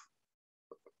kind of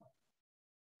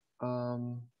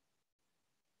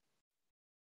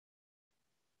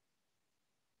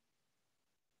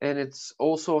and it's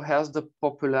also has the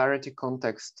popularity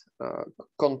context.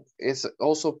 It's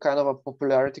also kind of a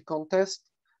popularity contest,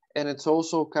 and it's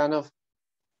also kind of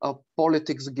a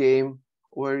politics game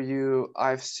where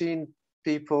I've seen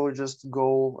people just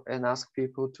go and ask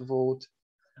people to vote,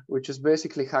 which is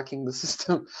basically hacking the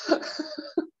system.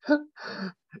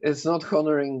 It's not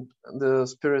honoring the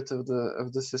spirit of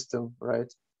the system,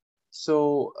 right?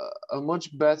 So a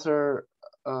much better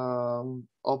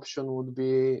option would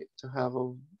be to have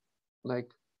a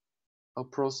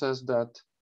process that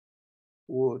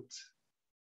would,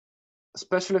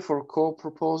 especially for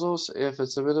co-proposals, if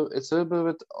it's a little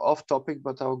bit off topic,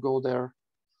 but I'll go there.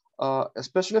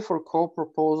 Especially for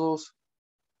co-proposals,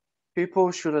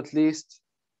 people should at least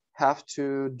have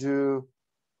to do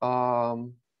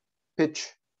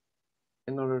pitch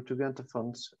in order to get the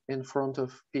funds in front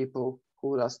of people who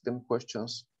would ask them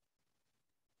questions.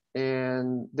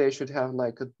 And they should have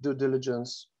like a due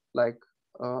diligence, like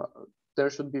there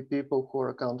should be people who are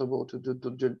accountable to do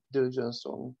due diligence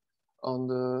on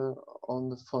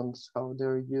the funds, how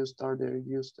they're used, are they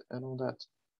used, and all that.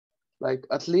 Like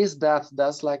at least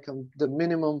that's like the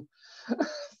minimum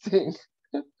thing,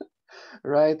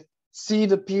 right? See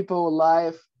the people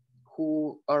live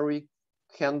who are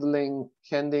handing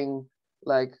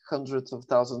like hundreds of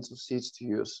thousands of seats to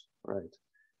use, right?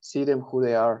 See them who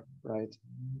they are, right?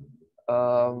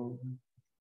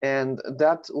 And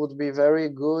that would be very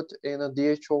good in a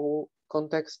DHO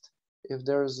context. If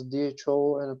there's a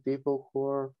DHO and people who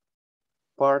are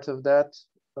part of that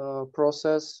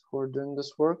process, who are doing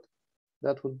this work,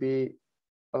 that would be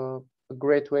a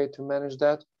great way to manage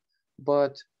that.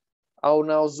 But I'll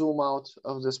now zoom out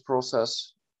of this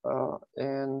process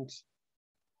and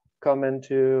come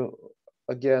into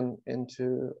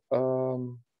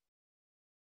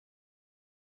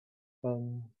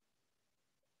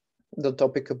the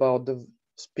topic about the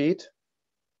speed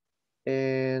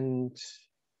and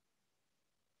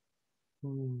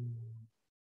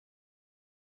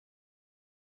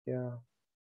yeah.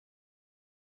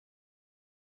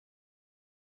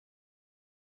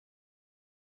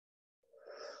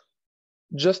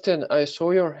 Justin, I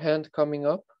saw your hand coming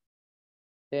up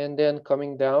and then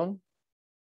coming down.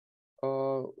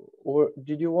 Or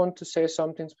did you want to say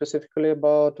something specifically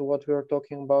about what we are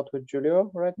talking about with Julio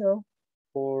right now?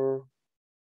 Or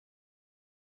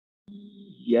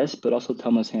yes, but also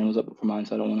Thelma's hand was up before mine,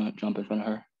 so I don't want to jump in front of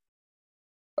her.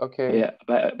 Okay. Yeah,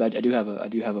 but I do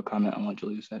have a comment on what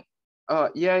Julio said.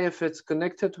 Yeah, if it's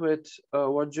connected with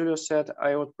what Julio said,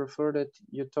 I would prefer that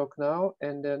you talk now,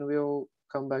 and then we'll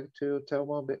come back to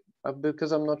Thelma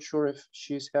because I'm not sure if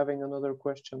she's having another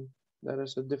question. That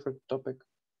is a different topic.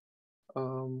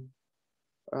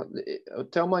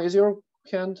 Thelma, is your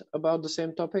hand about the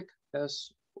same topic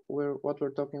as what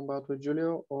we're talking about with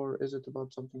Julio, or is it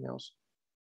about something else?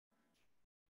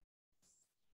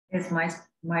 It's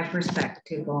my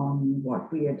perspective on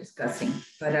what we are discussing,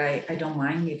 but I don't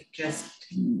mind if just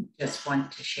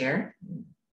want to share.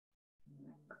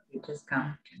 You just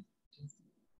come.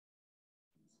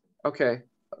 Okay,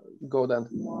 go then.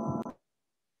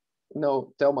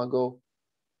 No, Thelma, go.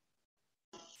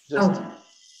 Just,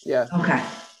 yeah. Okay.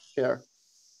 Share.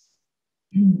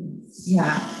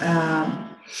 Yeah.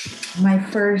 My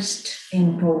first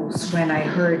impulse when I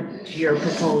heard your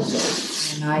proposal,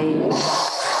 and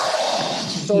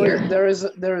sorry, there is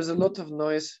a lot of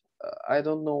noise. I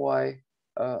don't know why.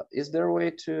 Is there a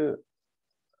way to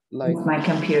like? It's my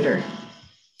computer.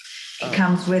 It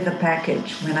comes with a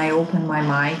package. When I open my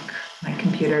mic, my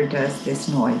computer does this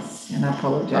noise, and I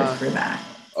apologize for that.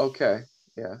 Okay.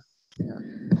 Yeah.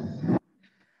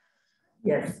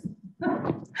 Yes.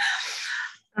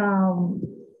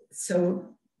 So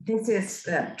this is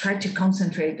try to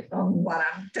concentrate on what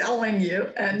I'm telling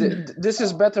you, and this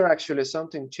is better actually.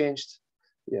 Something changed.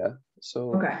 Yeah.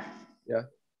 So. Okay. Yeah.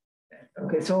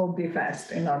 Okay. So I'll be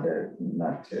fast in order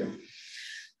not to.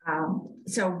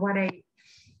 So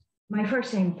my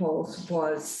first impulse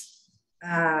was,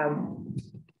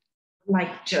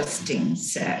 like Justin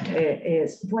said,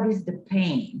 is what is the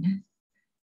pain?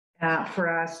 For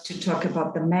us to talk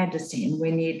about the medicine, we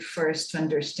need first to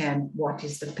understand what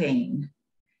is the pain.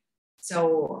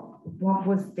 So what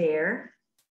was there?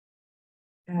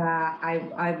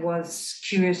 I was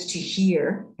curious to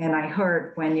hear, and I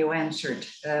heard when you answered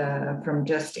from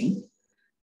Justin,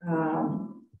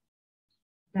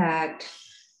 that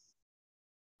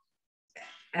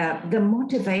The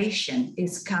motivation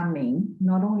is coming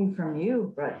not only from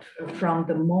you, but from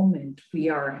the moment we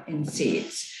are in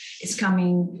seeds. It's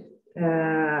coming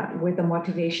with the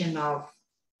motivation of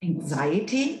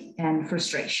anxiety and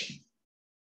frustration.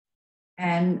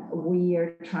 And we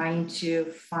are trying to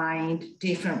find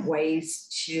different ways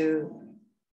to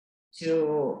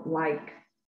like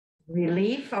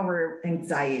relieve our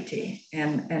anxiety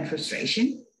and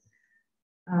frustration.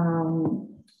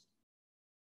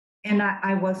 And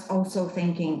I was also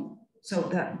thinking, so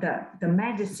the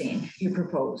medicine you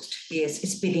proposed is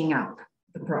speeding up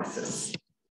the process.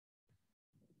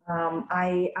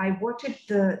 I watched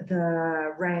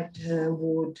the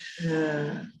Redwood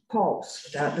calls,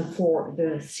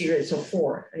 the series of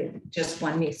 4, just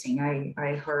one missing.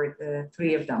 I heard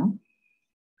 3 of them.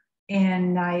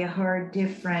 And I heard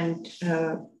different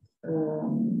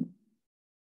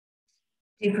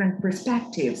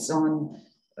perspectives on,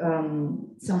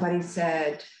 somebody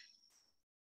said,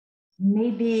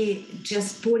 maybe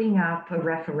just putting up a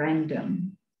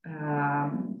referendum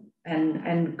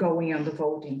and going on the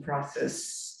voting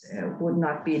process would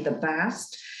not be the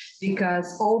best,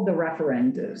 because all the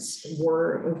referendums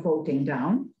were voting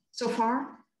down so far.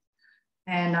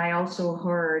 And I also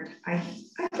heard, I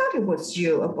thought it was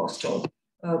you, Apostol,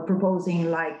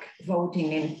 proposing like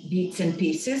voting in bits and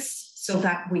pieces so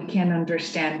that we can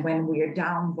understand when we are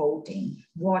down voting,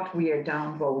 what we are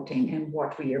down voting and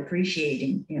what we are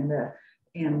appreciating in the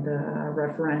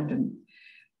referendum.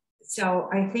 So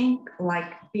I think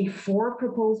like before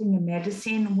proposing a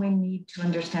medicine, we need to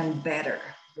understand better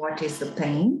what is the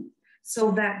pain,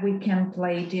 so that we can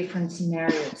play different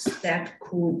scenarios that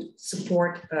could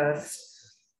support us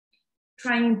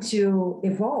trying to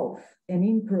evolve and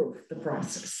improve the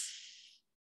process.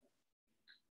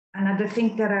 Another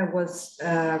thing that I was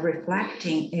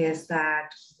reflecting is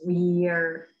that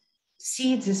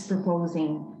seeds is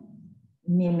proposing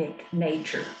mimic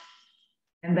nature.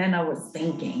 And then I was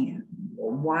thinking,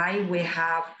 why we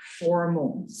have 4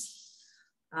 moons?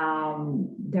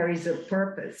 There is a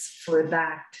purpose for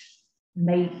that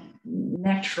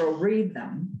natural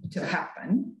rhythm to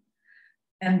happen.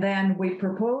 And then we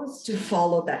propose to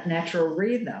follow that natural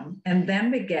rhythm, and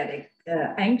then we get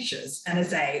anxious and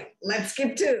say, let's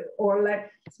skip 2, or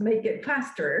let's make it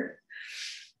faster,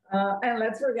 and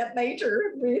let's forget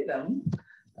nature rhythm.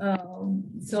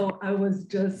 So I was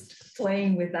just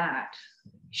playing with that.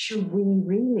 Should we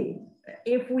really,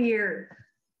 if we're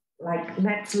like,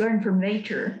 let's learn from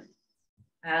nature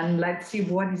and let's see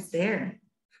what is there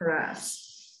for us,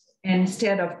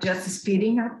 instead of just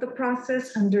speeding up the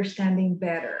process, understanding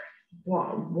better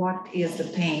what is the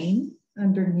pain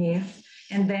underneath,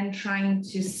 and then trying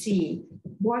to see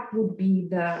what would be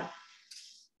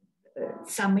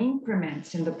some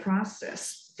increments in the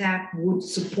process that would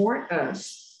support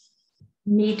us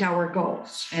meet our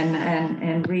goals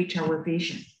and reach our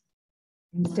vision,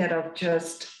 instead of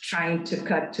just trying to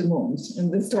cut 2 moons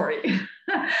in the story.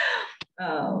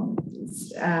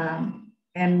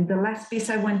 And the last piece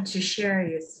I want to share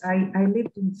is I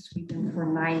lived in Sweden for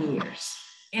 9 years,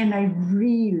 and I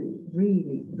really,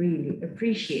 really, really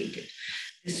appreciated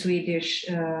the Swedish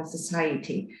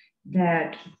society,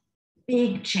 that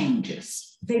big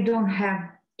changes, they don't have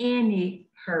any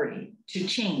hurry to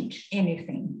change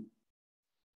anything.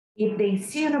 If they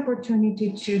see an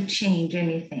opportunity to change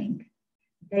anything,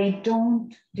 they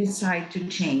don't decide to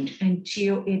change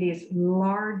until it is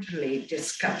largely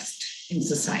discussed in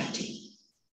society.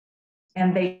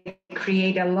 And they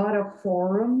create a lot of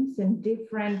forums and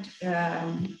different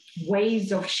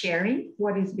ways of sharing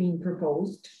what is being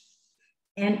proposed.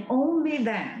 And only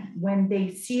then, when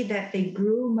they see that they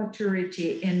grew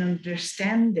maturity in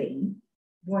understanding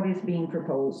what is being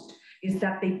proposed, is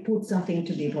that they put something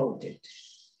to be voted.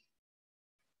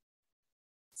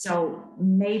 So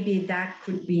maybe that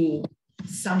could be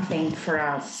something for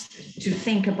us to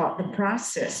think about the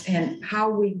process and how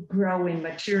we grow in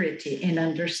maturity in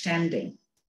understanding,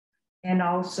 and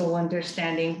also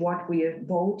understanding what we are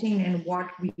voting and what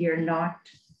we are not,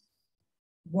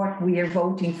 what we are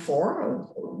voting for, or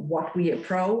what we are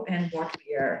pro and what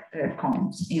we are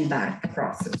cons in that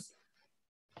process.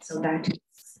 So that is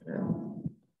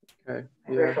okay.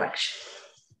 Reflection.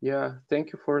 Yeah,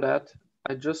 thank you for that.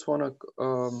 I just want to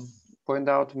point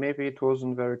out, maybe it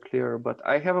wasn't very clear, but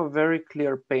I have a very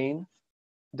clear pain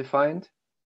defined,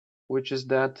 which is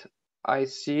that I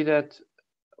see that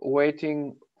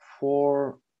waiting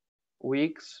 4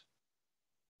 weeks,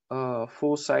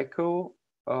 full cycle,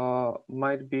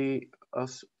 might be a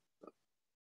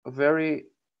very,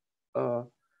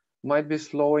 might be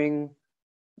slowing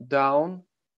down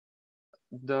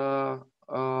the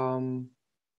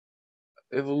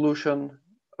evolution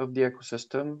of the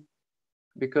ecosystem,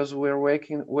 because we're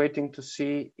waiting to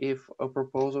see if a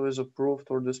proposal is approved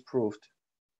or disproved,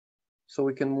 so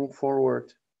we can move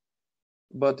forward.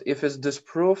 But if it's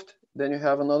disproved, then you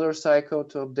have another cycle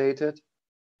to update it,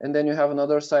 and then you have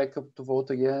another cycle to vote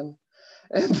again,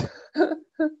 and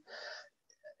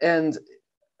and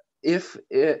if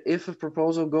a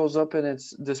proposal goes up and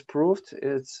it's disproved,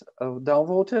 it's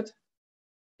downvoted,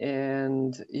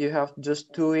 and you have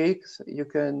just 2 weeks. You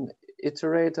can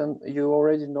iterate, and you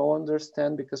already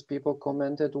understand because people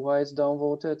commented why it's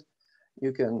downvoted.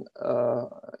 You can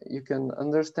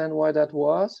understand why that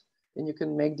was, and you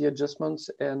can make the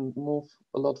adjustments and move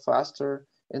a lot faster.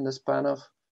 In the span of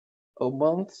a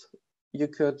month, you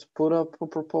could put up a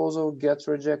proposal, gets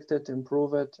rejected,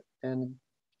 improve it, and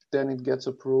then it gets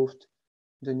approved,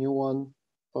 the new one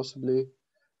possibly.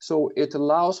 So it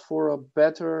allows for a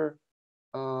better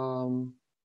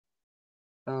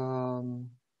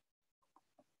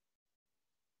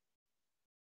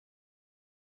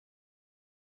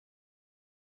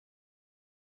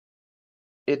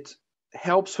it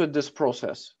helps with this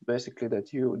process basically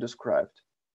that you described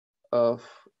of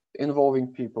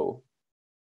involving people,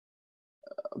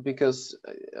 because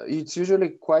it's usually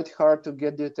quite hard to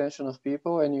get the attention of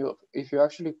people, and if you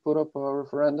actually put up a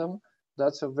referendum,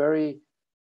 that's a very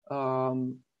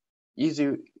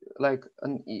easy, like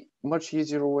much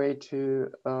easier way to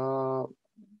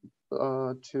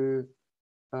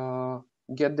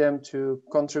get them to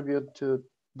contribute to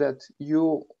that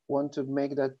you want to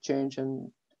make that change,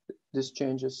 and this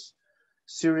change is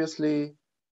seriously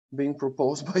being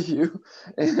proposed by you.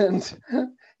 And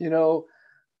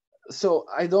so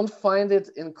I don't find it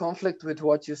in conflict with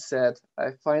what you said.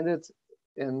 I find it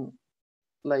in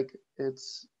like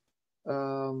it's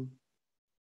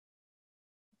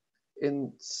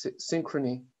in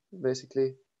synchrony,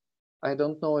 basically. I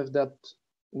don't know if that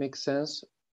makes sense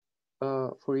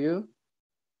for you.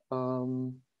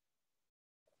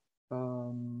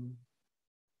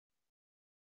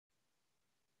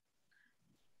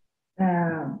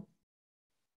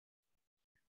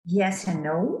 Yes and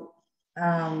no.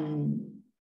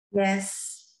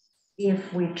 Yes,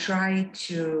 if we try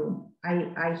to,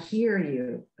 I hear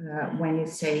you when you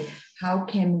say, how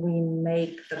can we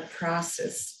make the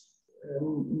process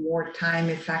more time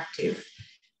effective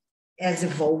as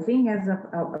evolving as a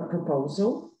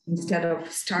proposal instead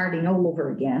of starting all over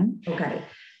again? Okay,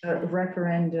 a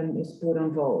referendum is put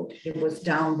on vote, it was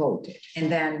downvoted,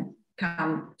 and then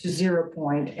come to 0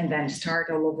 point and then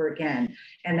start all over again,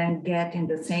 and then get in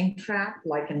the same trap,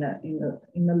 like in the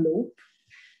loop.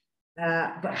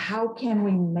 But how can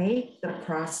we make the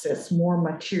process more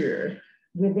mature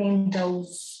within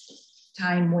those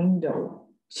time window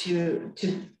to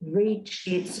reach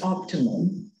its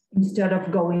optimum instead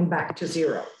of going back to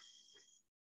 0?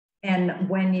 And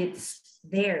when it's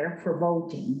there for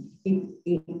voting,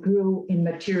 it grew in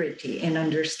maturity and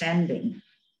understanding.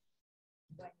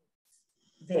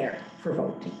 There for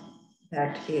voting.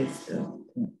 That is the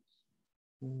point.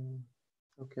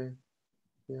 Okay.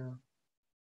 Yeah.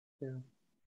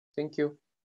 Thank you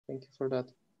for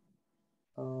that.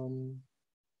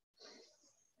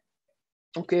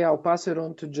 Okay, I'll pass it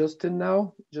on to Justin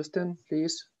now. Justin,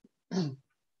 please.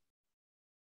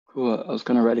 Cool. I was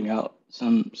kind of writing out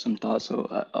some thoughts, so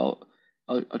I'll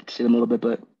say them a little bit.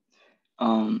 But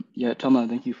yeah, Thelma,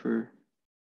 thank you for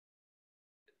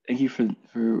I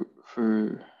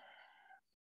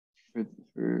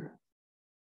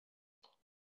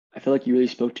feel like you really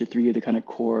spoke to 3 of the kind of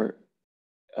core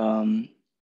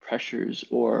pressures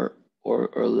or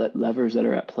levers that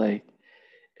are at play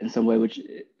in some way, which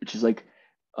is like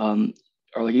or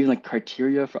like even like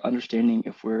criteria for understanding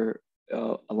if we're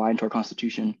aligned to our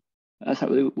constitution. That's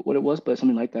not really what it was, but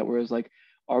something like that, whereas like,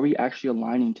 are we actually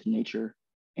aligning to nature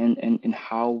and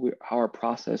how our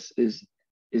process is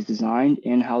designed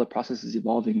and how the process is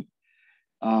evolving,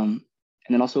 and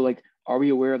then also like, are we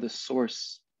aware of the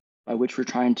source by which we're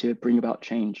trying to bring about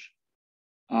change?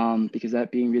 Because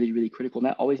that being really, really critical, and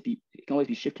it can always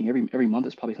be shifting every month.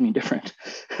 Is probably something different.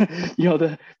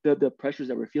 The pressures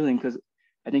that we're feeling. Because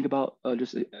I think about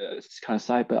just kind of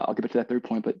side, but I'll get back to that third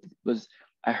point. But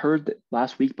I heard that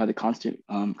last week by the constant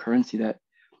currency that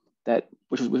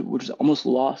which was almost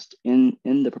lost in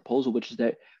the proposal, which is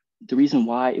that the reason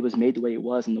why it was made the way it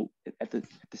was and at the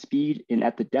speed and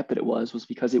at the depth that it was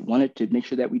because it wanted to make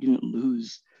sure that we didn't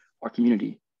lose our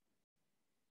community.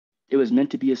 It was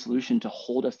meant to be a solution to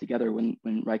hold us together when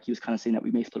Reiki was kind of saying that we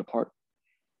may split apart.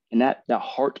 And that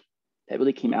heart that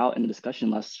really came out in the discussion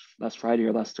last Friday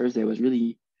or last Thursday was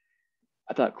really,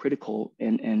 I thought, critical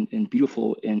and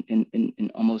beautiful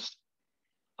and almost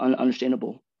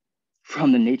understandable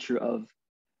from the nature of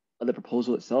the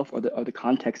proposal itself, or the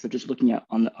context of just looking at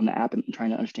on the app and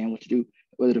trying to understand what to do,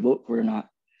 whether to vote for it or not.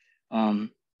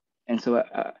 And so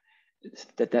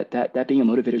that being a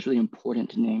motivator is really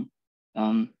important to name.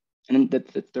 And then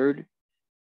the third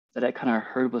that I kind of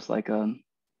heard was like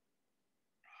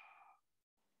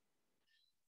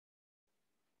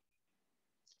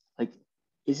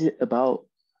is it about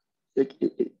like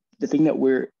the thing that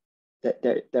we're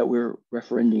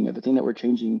referending, or the thing that we're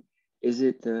changing? Is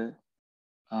it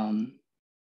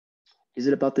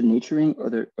about the nurturing, or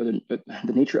the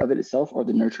nature of it itself, or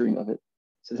the nurturing of it?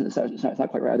 So it's not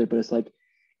quite right either, but it's like,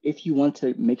 if you want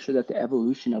to make sure that the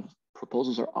evolution of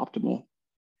proposals are optimal,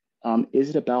 is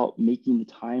it about making the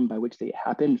time by which they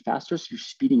happen faster? So you're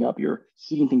speeding up, you're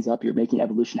heating things up, you're making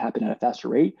evolution happen at a faster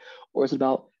rate? Or is it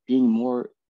about being more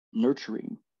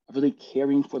nurturing, really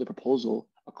caring for the proposal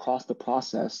across the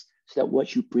process, so that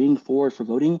what you bring forward for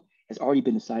voting has already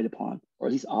been decided upon, or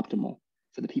at least optimal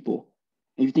for the people?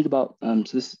 And if you think about,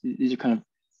 so these are kind of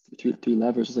three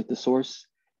levers. It's like the source,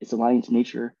 it's aligning to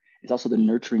nature, it's also the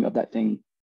nurturing of that thing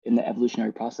in the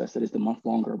evolutionary process that is the month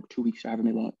long, or 2 weeks, or however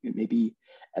many long it may be,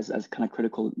 as kind of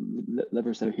critical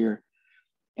levers that are here.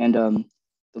 And the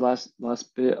last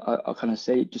bit I'll kind of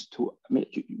say, just to, I mean,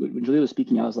 when Julia was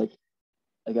speaking, I was like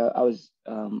I was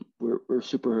we're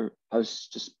super, I was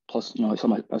just, plus, you know,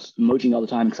 I was emojing all the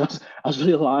time, because I was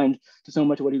really aligned to so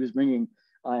much of what he was bringing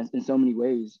in so many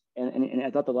ways. And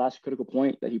I thought the last critical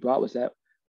point that he brought was that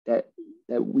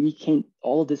we came,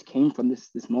 all of this came from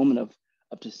this moment of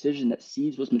decision, that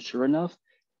Seeds was mature enough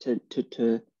to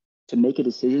make a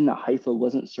decision that Haifa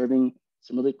wasn't serving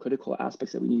some really critical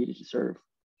aspects that we needed to serve.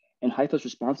 And Haifa's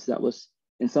response to that was,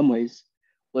 in some ways,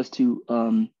 was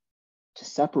to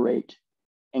separate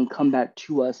and come back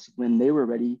to us when they were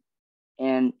ready,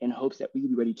 and in hopes that we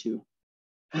would be ready too.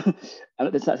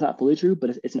 That's not fully true,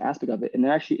 but it's an aspect of it. And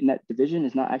they're actually, in that division,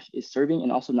 is serving and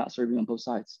also not serving on both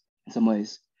sides in some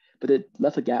ways. But it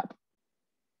left a gap,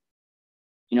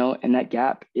 you know, and that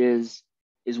gap is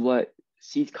what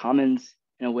Seeds Commons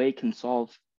in a way can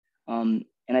solve. And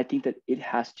I think that it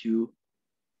has to,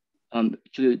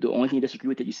 Julia, the only thing I disagree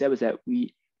with that you said was that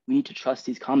we need to trust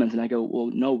Seeds Commons. And I go, well,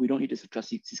 no, we don't need to trust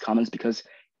Seeds Commons, because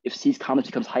if Seeds Commons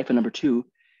becomes Haifa number 2,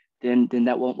 then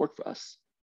that won't work for us.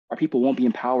 Our people won't be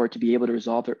empowered to be able to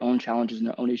resolve their own challenges and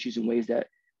their own issues in ways that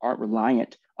aren't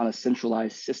reliant on a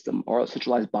centralized system or a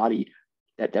centralized body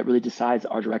that really decides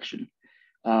our direction.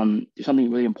 There's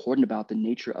something really important about the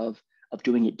nature of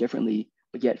doing it differently,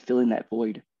 but yet filling that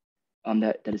void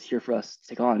that is here for us to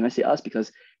take on. And I say us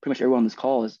because pretty much everyone on this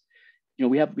call is, you know,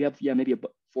 we have maybe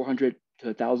 400 to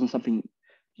 1,000 something,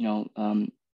 you know,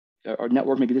 our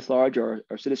network may be this large, or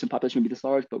our citizen population may be this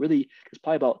large, but really there's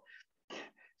probably about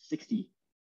 60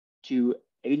 to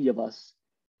 80 of us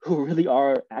who really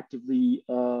are actively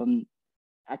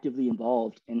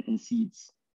involved in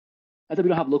Seeds. Not that we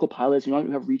don't have local pilots, we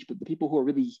don't have reach, but the people who are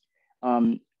really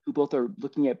who both are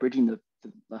looking at bridging the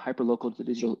hyper local to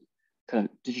digital, kind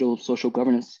of digital social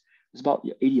governance. There's about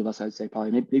 80 of us, I'd say,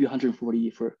 probably maybe 140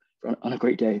 for on a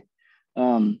great day.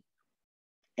 And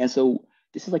so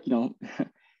this is like, you know,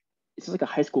 this is like a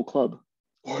high school club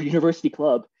or university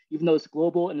club. Even though it's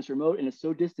global and it's remote and it's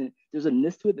so distant, there's a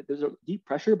ness to it, that there's a deep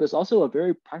pressure, but it's also a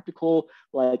very practical,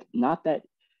 like, not that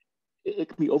it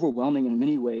can be overwhelming in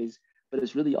many ways, but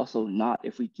it's really also not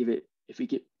if we get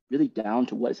really down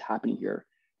to what is happening here.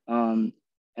 And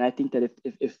I think that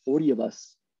if 40 of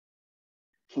us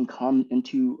can come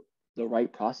into the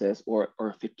right process,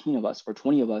 or 15 of us or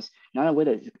 20 of us, not in a way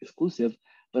that's exclusive,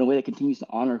 but in a way that continues to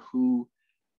honor who,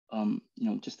 you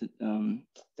know, just the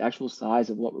actual size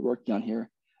of what we're working on here.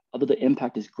 Although the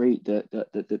impact is great,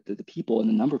 the people and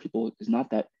the number of people is not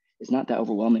that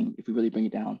overwhelming if we really bring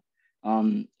it down.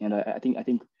 And I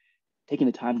think taking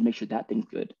the time to make sure that thing's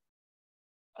good,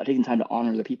 taking time to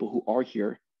honor the people who are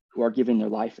here, who are giving their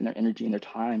life and their energy and their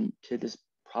time to this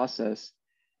process,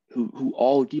 who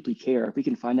all deeply care. If we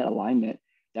can find that alignment,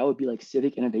 that would be like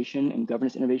civic innovation and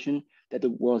governance innovation that the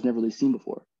world has never really seen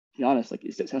before. To be honest, like,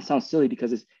 it sounds silly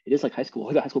because it is like high school,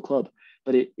 like a high school club,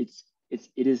 but it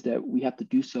is that we have to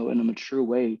do so in a mature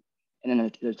way, and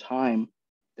at a time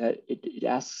that it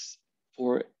asks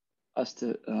for us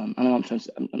to. I don't know.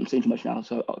 I'm saying too much now,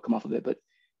 so I'll come off of it. But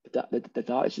the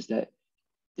thought is just that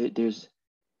there's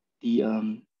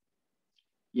the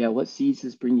what Seeds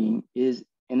is bringing is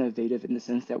innovative in the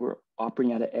sense that we're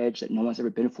operating at an edge that no one's ever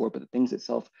been for, but the things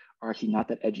itself are actually not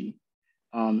that edgy.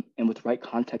 And with the right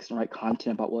context and right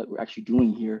content about what we're actually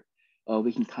doing here,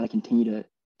 we can kind of continue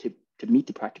to meet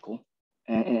the practical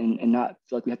and not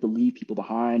feel like we have to leave people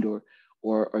behind or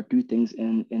do things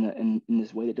in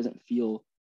this way that doesn't feel,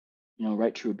 you know,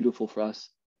 right, true, or beautiful for us,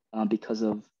 because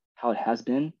of how it has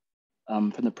been,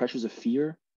 from the pressures of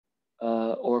fear,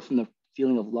 or from the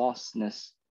feeling of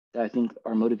lostness that I think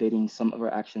are motivating some of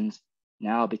our actions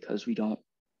now, because we don't,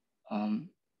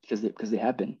 because they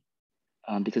have been,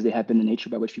 because they have been the nature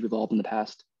by which we've evolved in the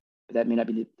past. But that may not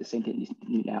be the same thing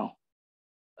now.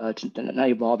 To not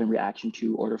evolve in reaction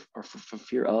to or for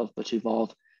fear of, but to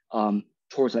evolve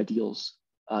towards ideals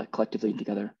collectively and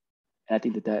together. And I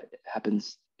think that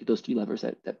happens through those three levers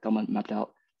that Thelma mapped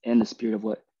out, and the spirit of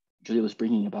what Julia was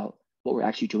bringing about what we're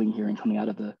actually doing here and coming out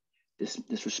of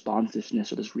this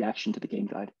responsiveness or this reaction to the game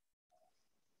guide.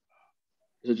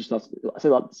 So just I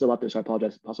said a lot there, so I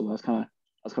apologize. Possible. I was kind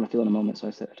of feeling a moment, so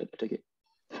I said I took it.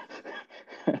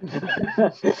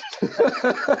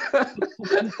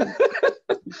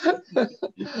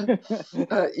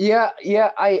 Yeah,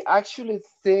 I actually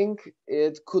think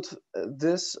it could,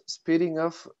 this speeding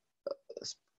up,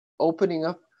 opening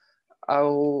up, I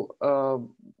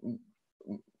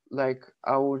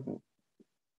would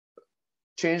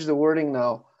change the wording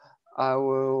now. I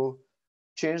will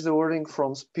change the wording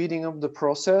from speeding up the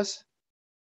process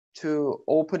to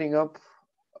opening up.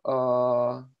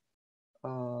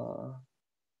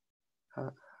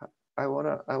 I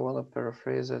wanna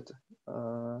paraphrase it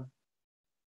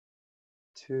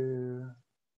to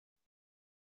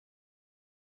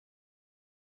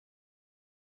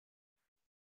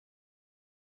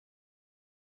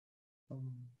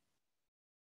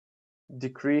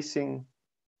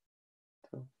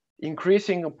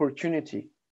increasing opportunity.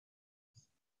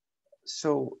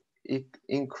 So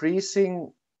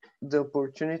increasing the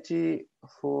opportunity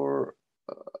for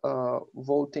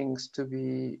votings to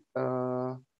be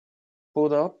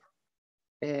put up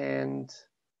and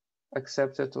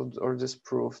accepted or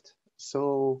disproved.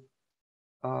 So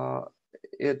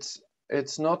it's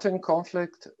not in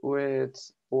conflict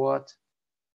with what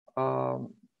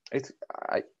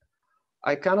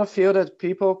I kind of feel that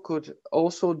people could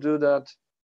also do that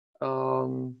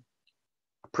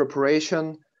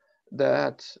preparation,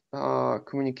 that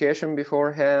communication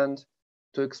beforehand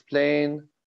to explain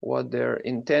what they're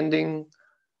intending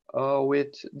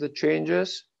with the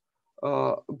changes.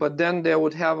 But then they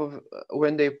would have,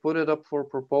 when they put it up for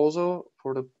proposal,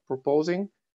 for the proposing,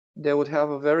 they would have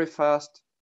a very fast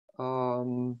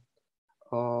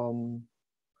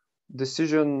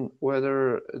decision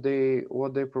whether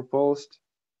what they proposed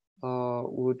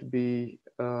would be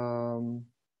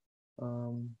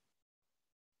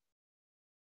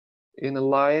in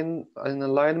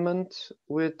alignment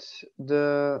with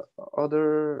the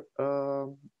other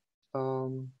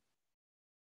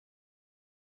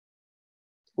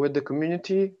with the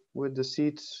community, with the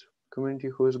seats community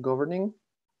who is governing,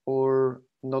 or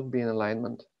not be in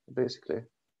alignment, basically.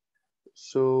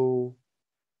 So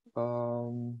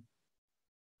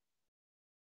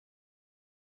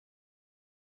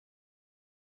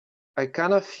I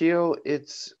kind of feel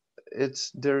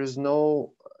there is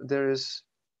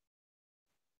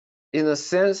in a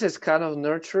sense it's kind of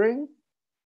nurturing,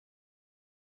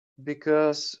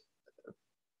 because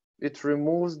it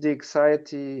removes the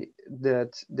anxiety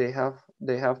that they have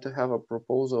to have a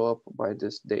proposal up by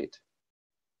this date,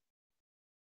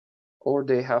 or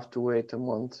they have to wait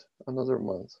another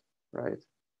month, right?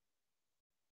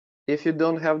 If you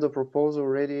don't have the proposal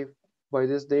ready by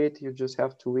this date, you just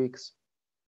have 2 weeks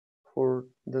for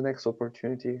the next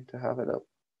opportunity to have it up.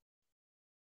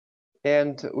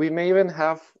 And we may even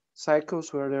have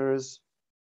cycles where there is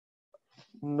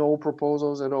no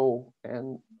proposals at all,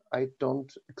 and I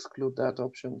don't exclude that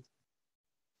option.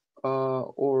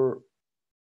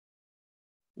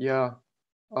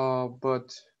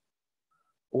 But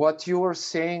what you were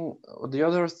saying, the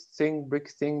other big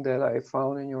thing that I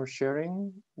found in your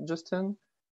sharing, Justin,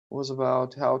 was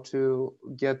about how to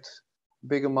get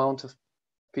big amount of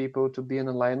people to be in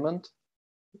alignment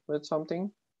with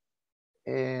something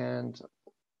and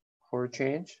for a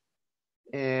change.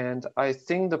 And I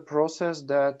think the process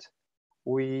that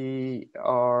we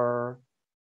are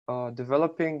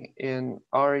developing in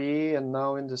RE and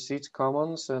now in the Seeds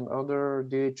Commons and other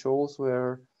DHOs,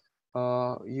 where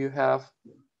you have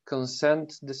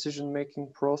consent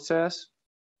decision-making process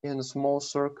in small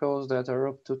circles that are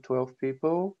up to 12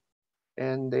 people,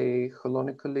 and they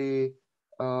holonically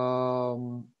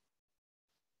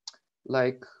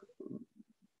like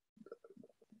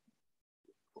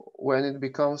when it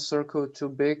becomes circle too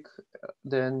big,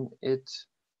 then it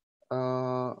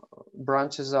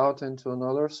branches out into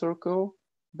another circle,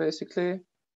 basically.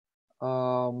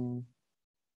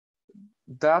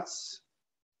 That's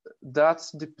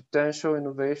the potential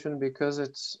innovation, because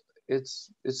it's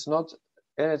not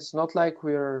like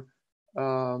we're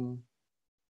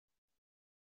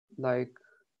like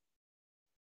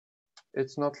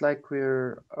It's not like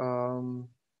we're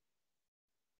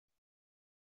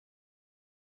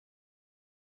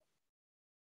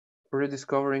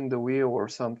rediscovering the wheel or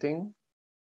something.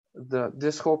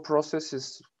 This whole process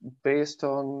is based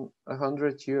on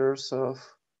 100 years of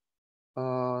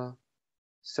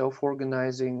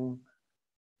self-organizing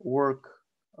work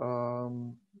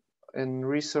and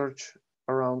research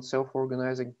around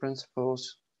self-organizing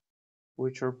principles,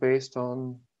 which are based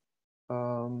on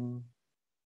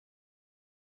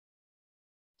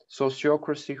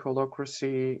sociocracy,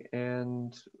 holacracy,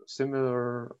 and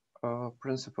similar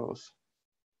principles.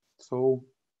 So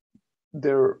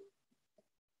there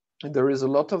is a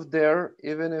lot of there,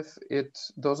 even if it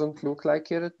doesn't look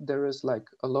like it. There is like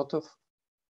a lot of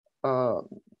a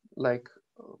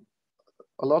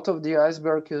lot of the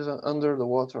iceberg is under the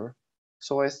water.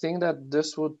 So I think that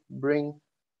this would bring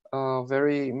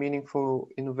very meaningful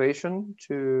innovation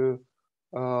to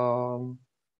the whole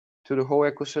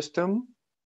ecosystem,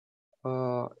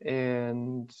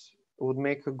 and would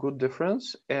make a good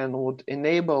difference, and would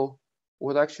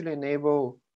actually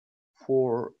enable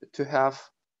to have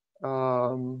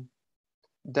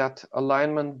that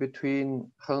alignment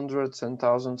between hundreds and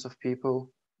thousands of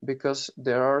people, because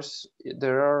there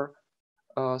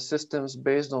are systems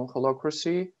based on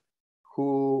holacracy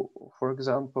who, for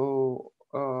example,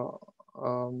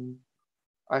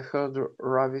 I heard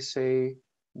Ravi say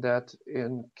that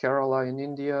in Kerala in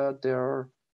India there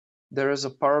is a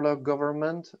parallel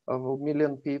government of 1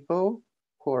 million people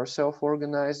who are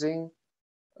self-organizing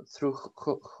through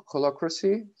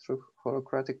holacracy, through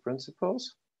holacratic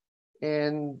principles,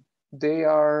 and they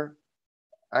are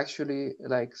actually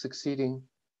like succeeding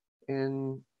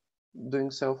in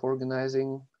doing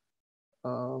self-organizing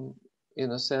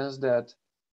in a sense that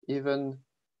even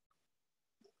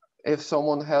if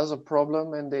someone has a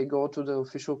problem and they go to the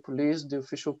official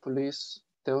police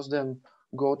tells them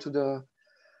go to the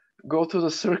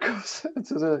circles,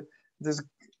 to this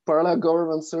parallel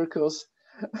government circles.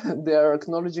 They are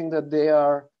acknowledging that they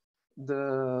are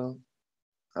the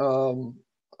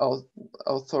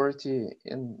authority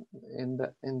in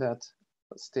that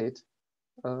state,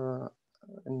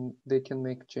 and they can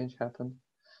make change happen.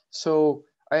 So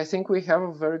I think we have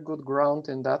a very good ground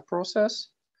in that process.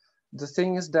 The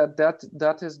thing is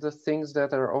that is the things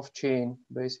that are off chain,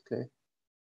 basically.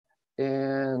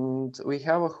 And we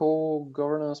have a whole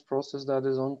governance process that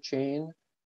is on chain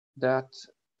that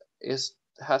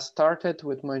has started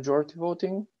with majority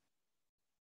voting.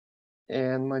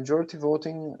 And majority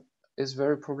voting is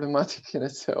very problematic in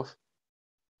itself.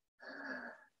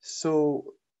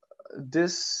 So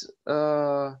this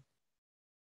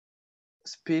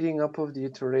speeding up of the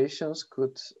iterations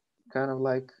could kind of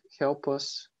like help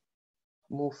us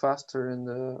move faster in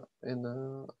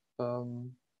the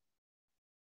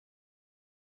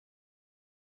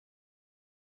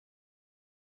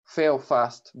fail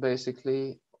fast,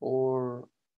 basically, or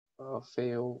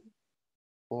fail,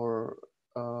 or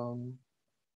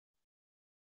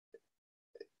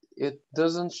it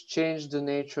doesn't change the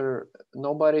nature.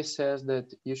 Nobody says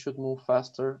that you should move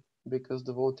faster because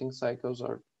the voting cycles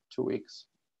are 2 weeks,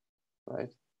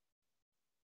 right?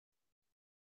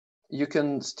 You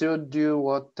can still do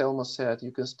what Thelma said.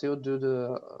 You can still do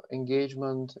the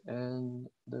engagement and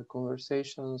the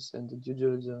conversations and the due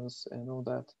diligence and all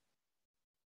that,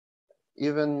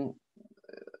 even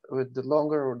with the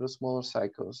longer or the smaller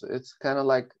cycles. It's kind of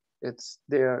like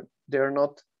they're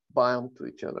not bound to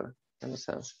each other in a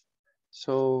sense.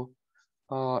 So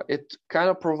it kind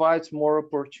of provides more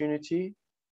opportunity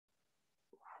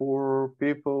for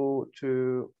people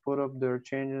to put up their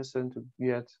changes and to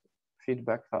get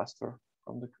feedback faster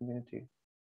from the community.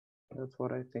 That's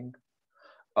what I think.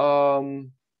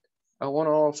 I want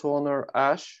to also honor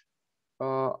Ash.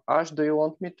 Ash, do you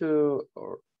want me to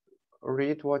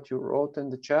read what you wrote in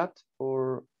the chat,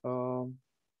 or do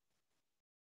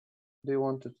you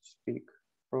want to speak?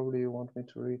 Probably you want me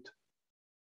to read.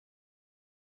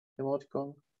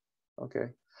 Emoticon?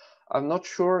 Okay. I'm not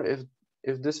sure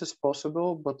if this is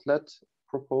possible, but let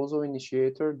proposal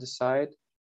initiator decide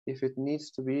if it needs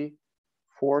to be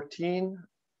 14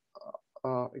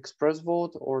 express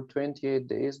vote or 28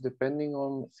 days, depending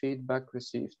on feedback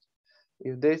received.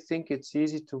 If they think it's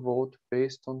easy to vote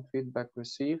based on feedback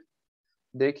received,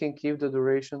 they can keep the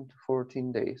duration to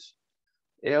 14 days.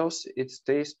 Else, it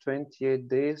stays 28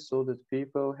 days so that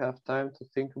people have time to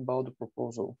think about the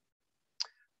proposal.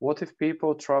 What if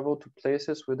people travel to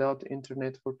places without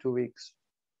internet for 2 weeks?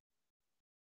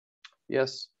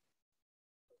 Yes,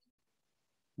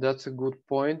 that's a good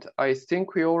point. I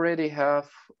think we already have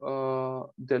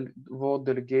the vote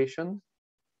delegation.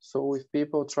 So if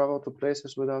people travel to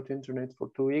places without internet for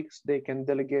 2 weeks, they can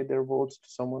delegate their votes to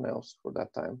someone else for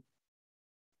that time.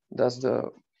 That's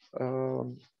the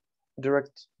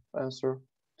direct answer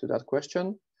to that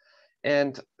question.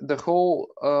 And the whole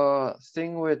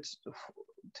thing with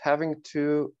having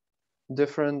two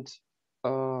different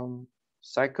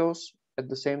cycles at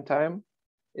the same time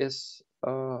is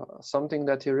something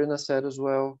that Irina said as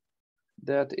well,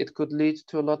 that it could lead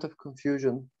to a lot of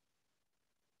confusion.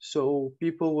 So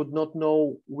people would not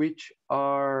know which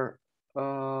are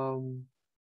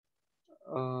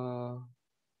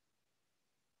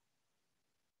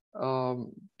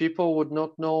people would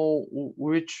not know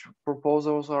which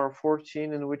proposals are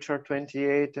 14 and which are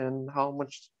 28 and how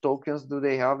much tokens do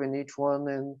they have in each one,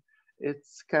 and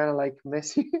it's kind of like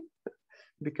messy.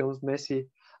 Becomes messy.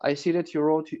 I see that you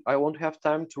wrote, I won't have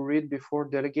time to read before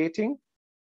delegating.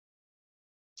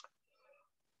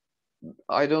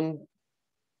 I don't,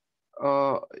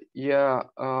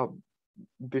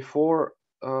 before,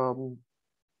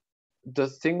 the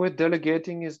thing with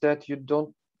delegating is that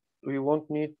we won't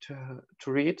need to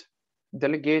read.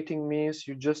 Delegating means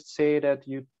you just say that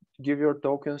you give your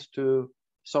tokens to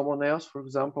someone else, for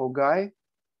example, Guy,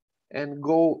 and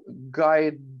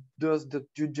Guy does the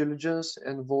due diligence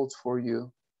and votes for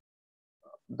you.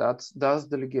 That's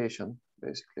delegation,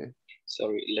 basically.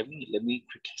 Sorry, let me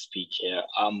quickly speak here.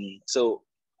 So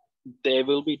there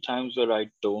will be times where I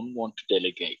don't want to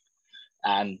delegate,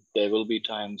 and there will be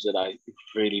times that I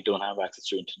really don't have access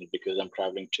to internet because I'm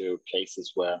traveling to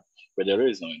places where there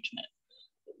is no internet.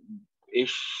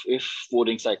 If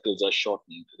voting cycles are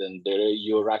shortened, then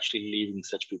you're actually leaving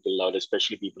such people out,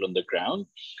 especially people on the ground,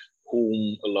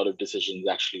 whom a lot of decisions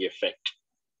actually affect.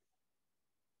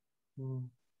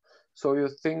 So you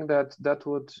think that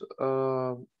would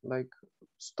like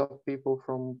stop people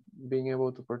from being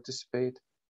able to participate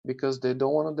because they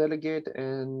don't want to delegate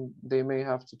and they may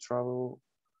have to travel,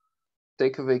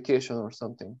 take a vacation or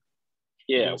something?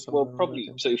 Yeah, well,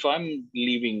 probably. So if I'm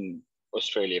leaving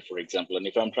Australia, for example, and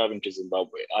if I'm traveling to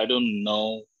Zimbabwe, I don't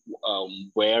know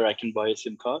where I can buy a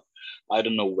SIM card. I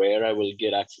don't know where I will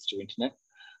get access to internet.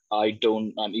 I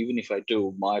don't, and even if I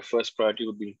do, my first priority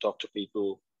would be to talk to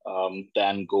people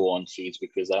than go on seats,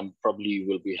 because I'm probably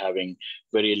will be having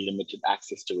very limited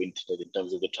access to internet in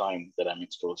terms of the time that I'm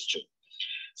exposed to.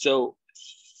 So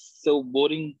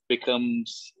voting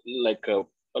becomes like a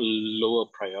lower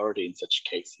priority in such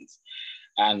cases.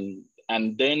 And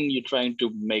then you're trying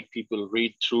to make people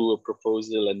read through a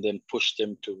proposal and then push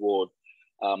them to vote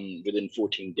within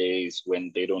 14 days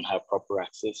when they don't have proper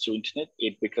access to internet.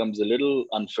 It becomes a little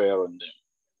unfair on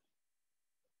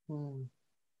them.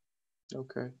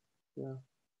 Okay, yeah.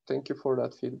 Thank you for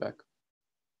that feedback.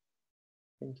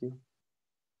 Thank you.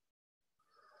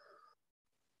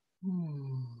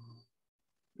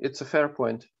 It's a fair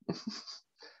point.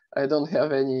 I don't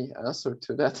have any answer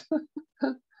to that.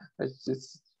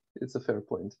 It's a fair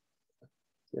point.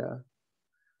 Yeah.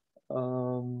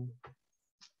 And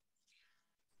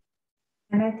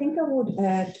I think I would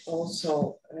add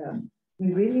also,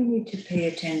 we really need to pay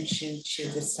attention to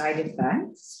the side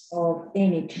effects of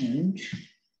any change,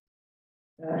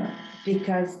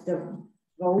 because the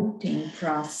voting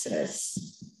process,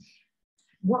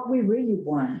 what we really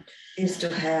want is to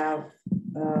have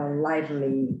a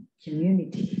lively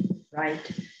community,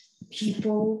 right?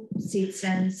 People,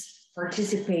 citizens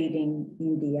participating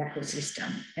in the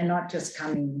ecosystem and not just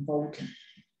coming and voting.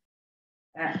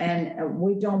 And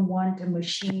we don't want a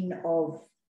machine of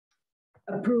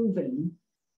approving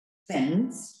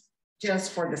things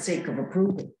just for the sake of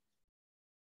approving.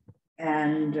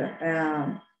 And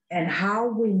how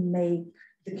we make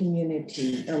the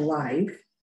community alive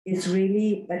is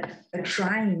really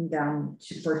trying them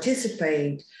to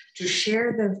participate, to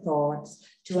share their thoughts,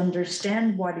 to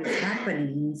understand what is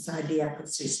happening inside the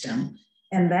ecosystem,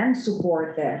 and then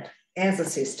support that as a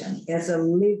system, as a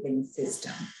living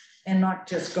system, and not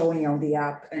just going on the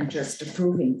app and just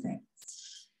approving things.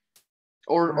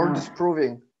 Or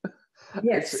disproving.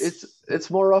 Yes. It's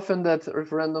more often that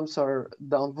referendums are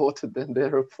downvoted than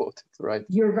they're upvoted, right?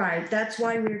 You're right. That's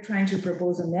why we're trying to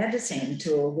propose a medicine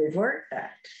to revert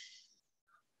that.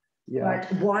 Yeah.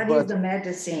 But what is the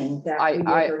medicine that we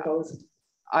are proposing?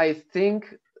 I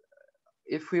think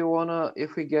if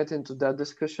we get into that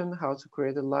discussion, how to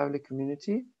create a lively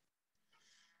community,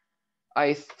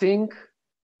 I think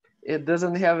it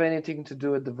doesn't have anything to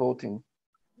do with the voting.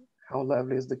 How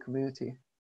lively is the community?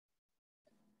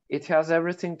 It has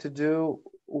everything to do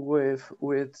with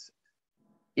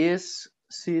is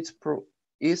seats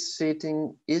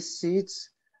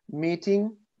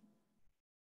meeting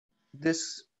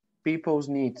this people's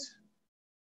needs.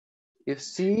 If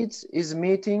seeds is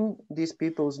meeting these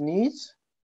people's needs,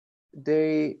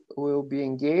 they will be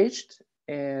engaged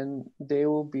and they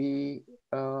will be,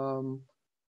 we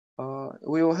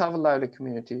will have a lively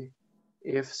community.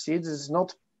 If seeds is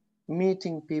not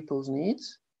meeting people's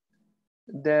needs,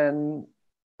 then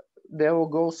they will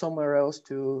go somewhere else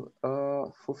to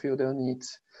fulfill their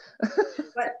needs.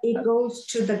 But it goes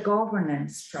to the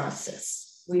governance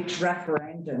process, which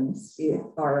referendums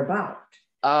are about.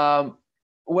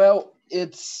 Well,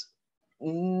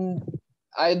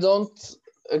 I don't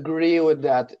agree with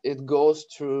that. It goes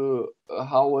through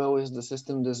how well is the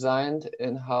system designed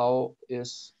and how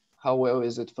well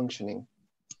is it functioning.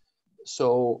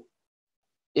 So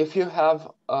if you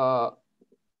have,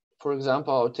 for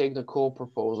example, I'll take the call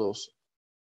proposals.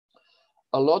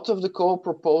 A lot of the call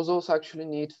proposals actually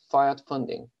need fiat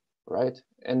funding, right?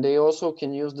 And they also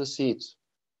can use the seeds,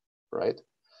 right?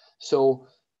 So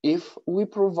if we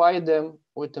provide them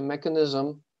with a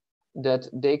mechanism that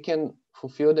they can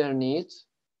fulfill their needs,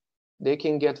 they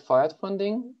can get fiat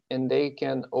funding and they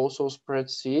can also spread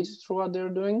seeds through what they're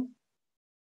doing,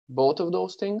 both of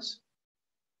those things,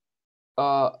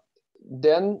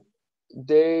 then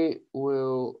they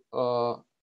will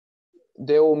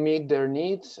meet their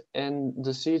needs and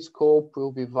the seed scope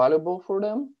will be valuable for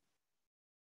them.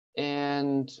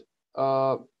 And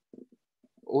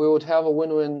we would have a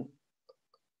win-win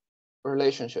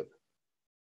relationship,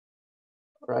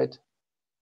 right?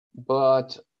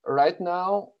 But right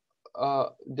now,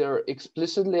 they're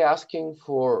explicitly asking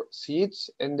for seeds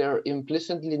and they're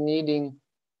implicitly needing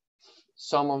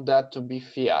some of that to be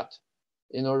fiat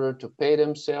in order to pay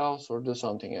themselves or do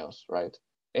something else, right?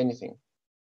 Anything.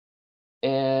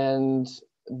 And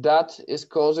that is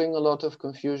causing a lot of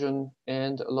confusion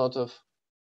and a lot of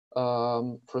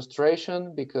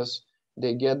frustration because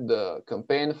they get the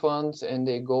campaign funds and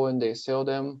they go and they sell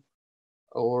them,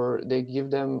 or they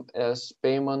give them as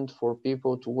payment for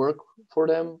people to work for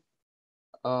them.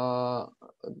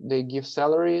 They give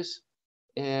salaries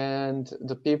and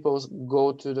the people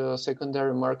go to the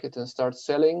secondary market and start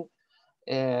selling,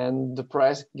 and the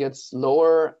price gets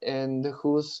lower, and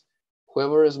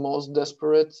whoever is most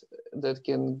desperate that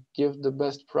can give the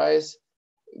best price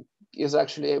is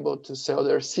actually able to sell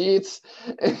their seeds,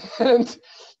 and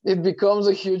it becomes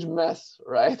a huge mess,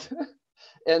 right?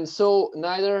 And so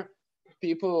neither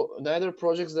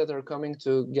projects that are coming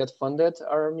to get funded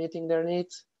are meeting their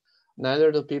needs,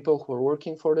 neither the people who are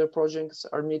working for their projects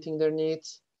are meeting their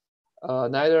needs,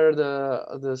 neither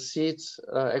the seeds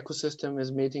ecosystem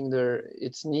is meeting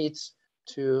its needs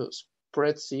to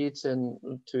spread seeds and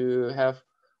to have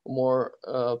more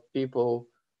people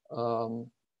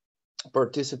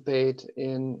participate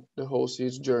in the whole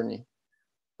seeds journey,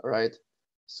 right?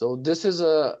 So this is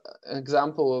an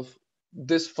example of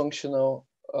dysfunctional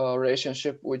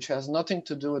relationship, which has nothing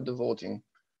to do with the voting.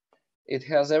 It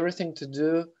has everything to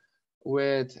do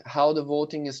with how the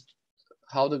voting is,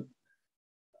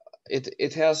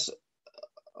 it has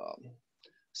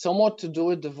somewhat to do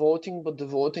with the voting, but the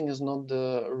voting is not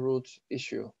the root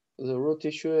issue. The root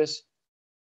issue is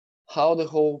how that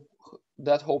whole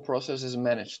process is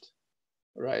managed,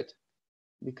 right?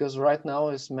 Because right now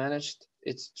it's managed,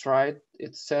 it's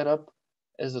set up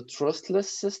as a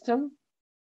trustless system,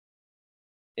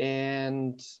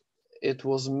 and it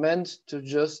was meant to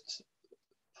just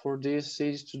for these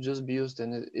seeds to just be used,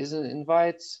 and it isn't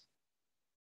invites,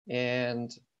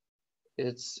 and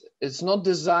it's not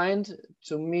designed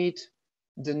to meet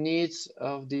the needs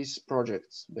of these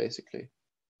projects. Basically,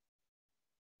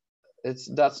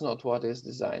 that's not what is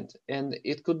designed, and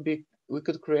we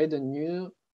could create a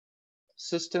new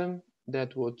system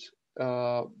that would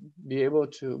be able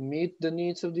to meet the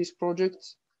needs of these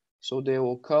projects. So they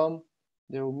will come,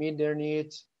 they will meet their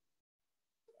needs,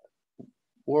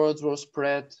 words will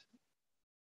spread,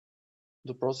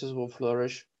 the process will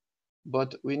flourish.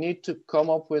 But we need to come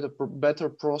up with a better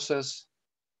process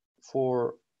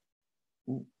for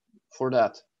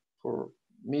that, for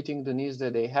meeting the needs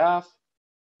that they have,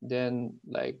 then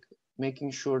like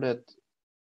making sure that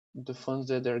the funds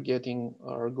that they're getting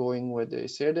are going where they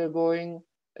say they're going,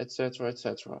 etc.,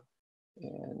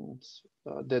 and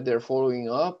that they're following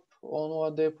up on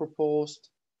what they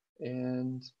proposed,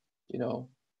 and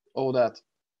all that.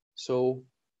 So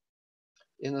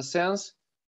in a sense,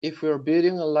 if we're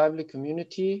building a lively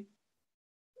community,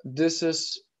 this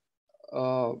is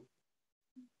the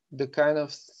kind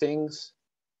of things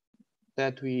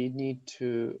that we need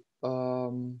to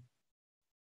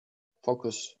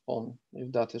focus on,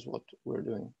 if that is what we're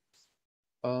doing.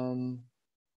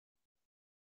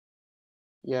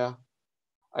 Yeah,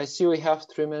 I see we have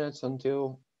 3 minutes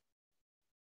until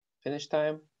finish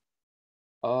time.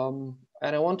 And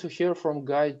I want to hear from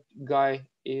Guy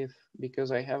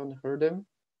because I haven't heard him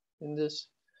in this.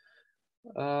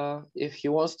 If he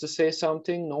wants to say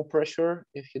something, no pressure.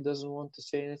 If he doesn't want to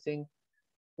say anything,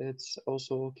 it's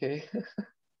also okay.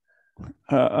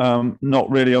 Not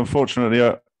really, unfortunately.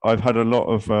 I've had a lot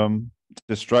of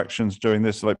distractions during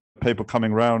this, like people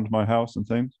coming around my house and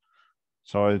things.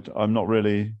 So I'm not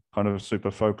really kind of super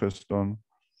focused on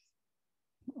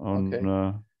On being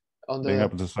the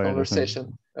able to say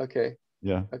conversation. anything. Okay.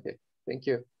 Yeah. Okay. Thank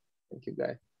you,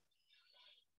 Guy.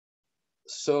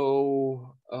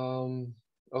 So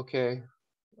okay.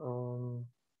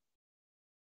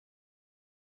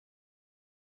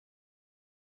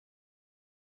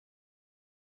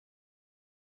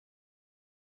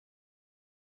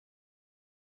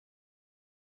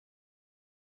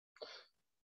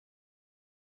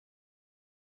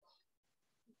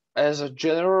 As a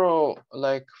general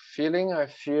feeling, I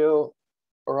feel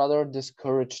rather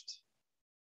discouraged.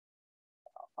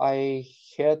 I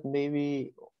had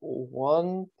maybe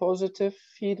one positive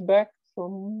feedback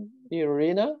from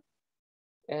Irina,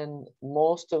 and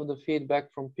most of the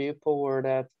feedback from people were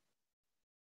that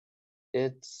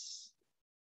it's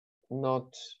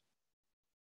not,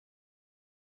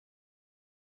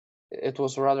 it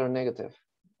was rather negative.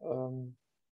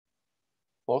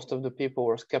 Most of the people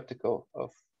were skeptical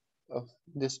of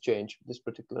this change, this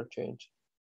particular change,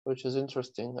 which is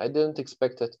interesting. I didn't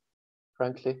expect it,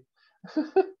 frankly.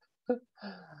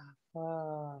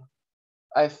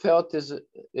 I felt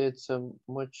it's a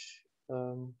much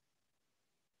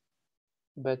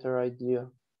better idea.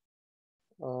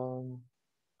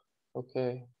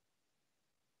 Okay.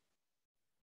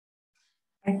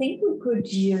 I think we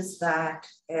could use that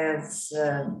as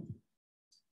a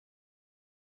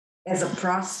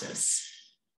process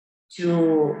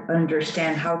to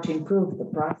understand how to improve the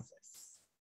process.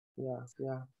 Yeah.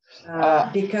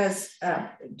 Because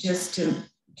just to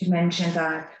mention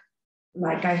that,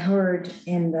 like I heard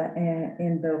in the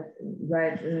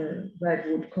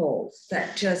Redwood calls,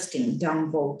 that Justin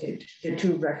downvoted the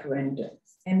 2 referendums,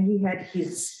 and he had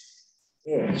his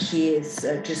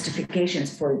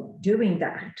justifications for doing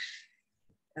that.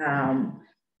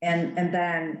 And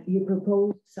then you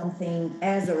proposed something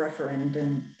as a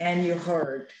referendum, and you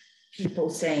heard people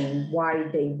saying why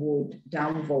they would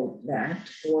downvote that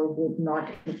or would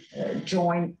not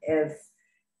join as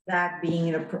that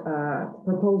being a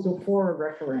proposal for a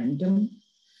referendum.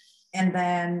 And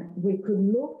then we could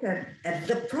look at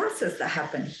the process that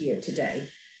happened here today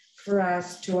for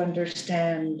us to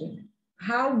understand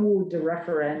how would the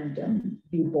referendum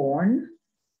be born?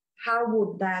 How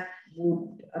would a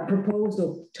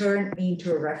proposal turn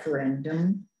into a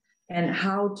referendum, and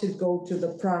how to go to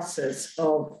the process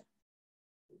of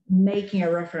making a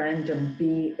referendum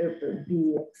be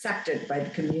accepted by the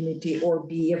community or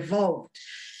be evolved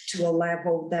to a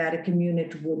level that a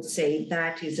community would say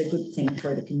that is a good thing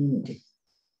for the community.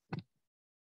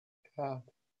 Yeah.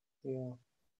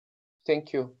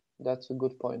 Thank you. That's a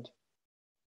good point.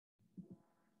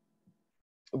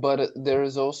 But there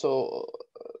is also,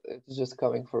 it's just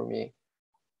coming for me,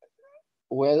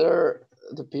 whether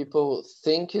the people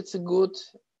think it's a good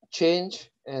change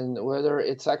and whether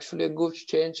it's actually a good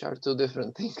change are 2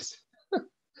 different things.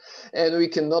 And we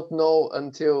cannot know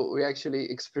until we actually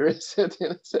experience it,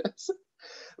 in a sense.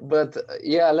 But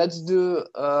yeah, let's do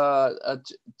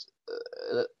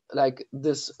like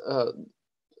this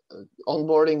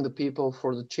onboarding the people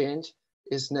for the change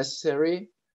is necessary,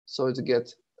 so it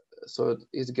gets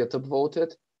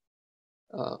upvoted.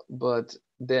 But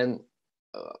then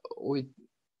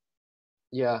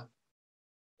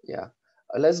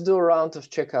let's do a round of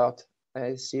checkout.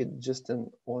 I see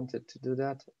Justin wanted to do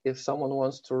that. If someone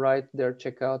wants to write their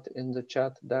checkout in the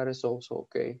chat, that is also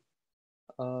okay.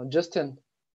 Justin,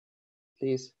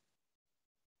 please.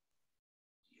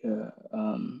 Yeah,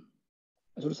 I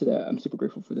just want to say that I'm super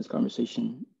grateful for this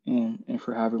conversation and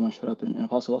for how everyone showed up, and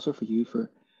also for you for,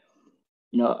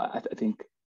 I think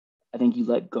you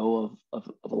let go of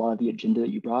a lot of the agenda that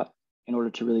you brought in order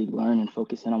to really learn and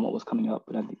focus in on what was coming up.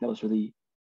 And I think that was really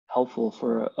helpful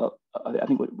for, I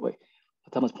think what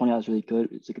Thomas pointed out is really good.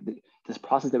 It's like this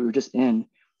process that we were just in,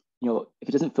 if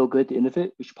it doesn't feel good at the end of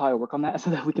it, we should probably work on that so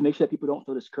that we can make sure that people don't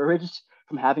feel discouraged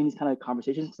from having these kind of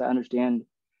conversations. Because I understand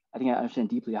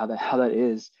deeply how that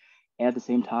is. And at the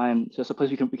same time, so it's a place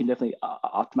we can definitely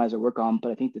optimize or work on.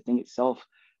 But I think the thing itself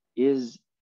is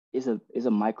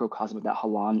a microcosm of that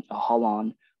halon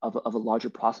of a larger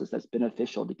process that's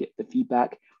beneficial to get the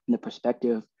feedback and the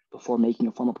perspective before making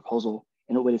a formal proposal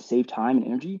in a way to save time and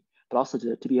energy, but also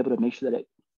to be able to make sure that it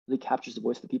really captures the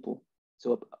voice of the people.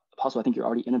 So Apostol, I think you're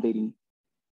already innovating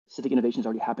civic innovation is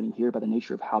already happening here by the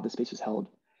nature of how the space was held.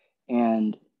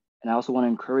 And I also want to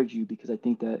encourage you, because I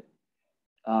think that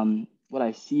what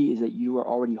I see is that you are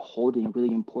already holding a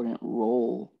really important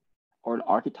role or an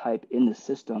archetype in the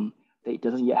system that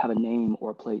doesn't yet have a name or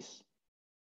a place.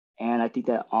 And I think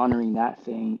that honoring that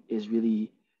thing is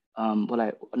really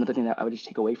another thing that I would just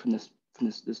take away from this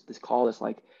call is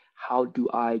like, how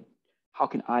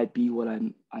can I be what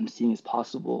I'm seeing as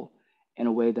possible in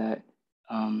a way that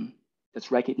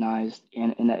that's recognized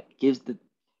and that gives the,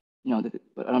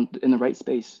 but in the right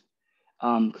space.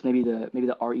 Because maybe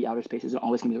the RE outer space isn't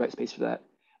always gonna be the right space for that,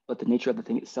 but the nature of the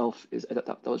thing itself is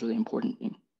that was really important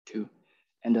too.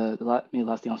 And the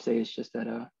last thing I'll say is just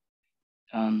that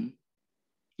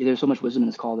there's so much wisdom in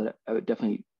this call that I would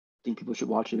definitely think people should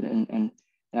watch it. And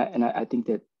I think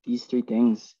that these three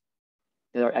things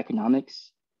that are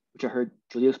economics, which I heard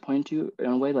Julius point to in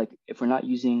a way, like if we're not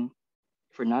using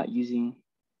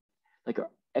like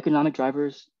our economic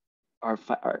drivers, our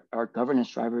governance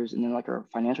drivers, and then like our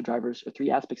financial drivers are three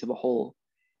aspects of a whole,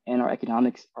 and our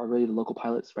economics are really the local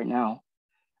pilots right now,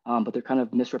 but they're kind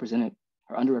of misrepresented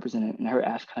or underrepresented. And I heard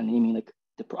Ash kind of naming like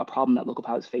a problem that local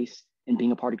pilots face in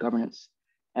being a part of governance.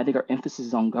 And I think our emphasis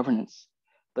is on governance,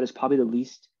 but it's probably the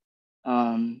least.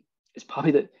 It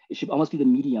should almost be the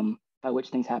medium by which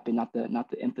things happen, not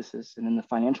the emphasis. And then the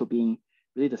financial being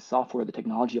really the software, the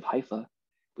technology of Haifa,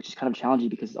 which is kind of challenging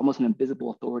because it's almost an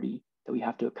invisible authority that we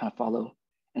have to kind of follow.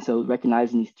 And so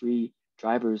recognizing these three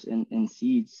drivers and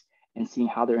seeds and seeing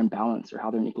how they're in balance or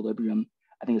how they're in equilibrium,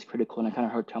 I think is critical. And I kind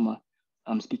of heard Thelma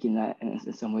speaking that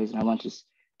in some ways. And I want just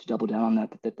to double down on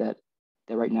that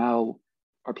right now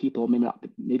our people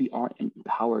maybe aren't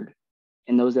empowered.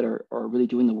 And those that are really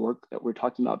doing the work that we're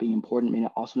talking about being important may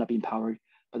also not be empowered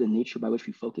by the nature by which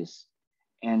we focus.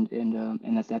 And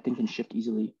that thing can shift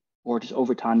easily or just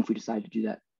over time if we decide to do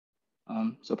that.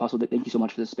 So Apostle, thank you so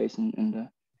much for this space and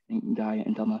Guy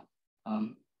and Thelma for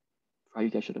how you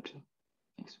guys showed up too.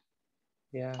 Thanks.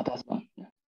 Yeah. I'll pass it on. Yeah.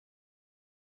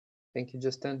 Thank you,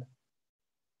 Justin.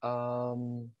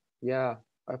 Yeah,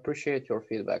 I appreciate your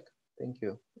feedback. Thank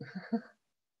you.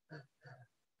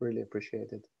 Really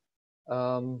appreciate it.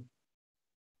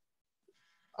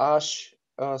 Ash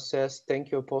says,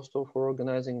 thank you, Apostol, for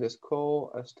organizing this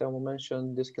call. As Thelma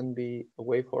mentioned, this can be a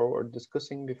way forward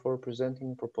discussing before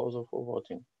presenting a proposal for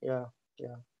voting. Yeah,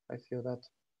 I feel that.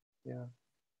 Yeah.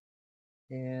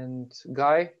 And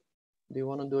Guy, do you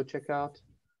want to do a checkout?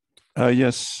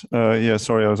 Yes. Yeah,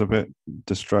 sorry, I was a bit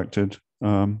distracted.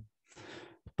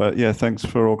 But yeah, thanks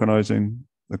for organizing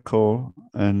the call.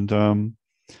 And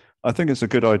I think it's a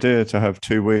good idea to have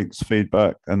 2 weeks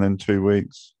feedback and then 2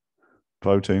 weeks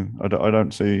voting. I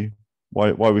don't see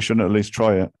why we shouldn't at least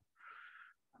try it.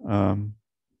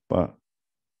 But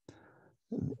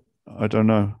I don't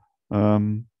know.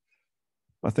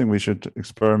 I think we should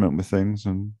experiment with things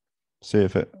and see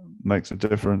if it makes a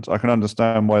difference. I can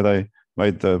understand why they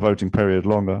made the voting period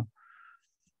longer,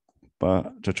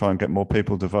 but to try and get more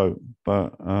people to vote.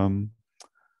 But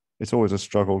it's always a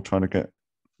struggle trying to get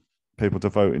people to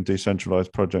vote in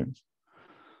decentralized projects.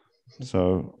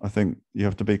 So I think you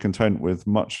have to be content with a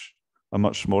much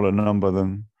smaller number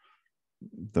than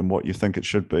what you think it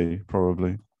should be,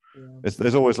 probably. Yeah.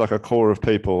 There's always like a core of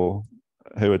people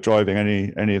who are driving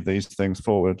any of these things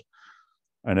forward,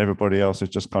 and everybody else is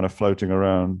just kind of floating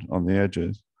around on the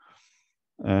edges.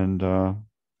 And I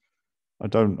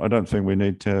don't think we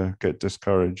need to get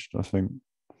discouraged. I think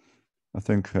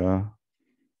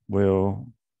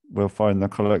we'll find the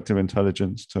collective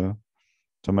intelligence to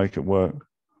make it work.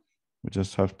 We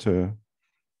just have to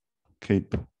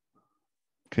keep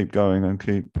going and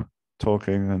keep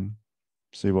talking and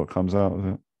see what comes out of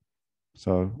it.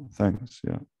 So thanks.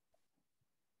 Yeah.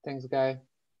 Thanks, Guy.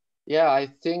 Yeah, I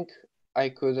think I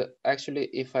could actually,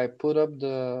 if I put up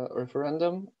the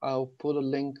referendum, I'll put a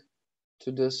link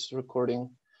to this recording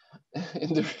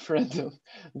in the referendum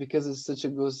because it's such a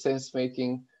good sense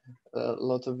making a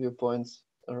lot of viewpoints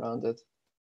around it.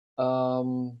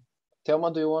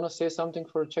 Thelma, do you want to say something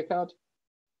for checkout?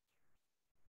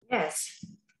 Yes.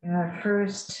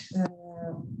 First,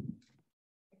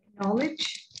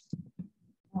 acknowledge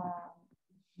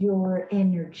your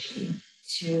energy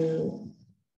to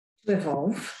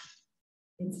evolve.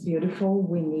 It's beautiful.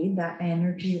 We need that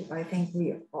energy. I think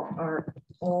we are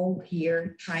all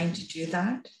here trying to do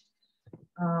that.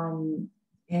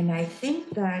 And I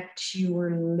think that you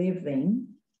are living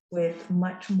with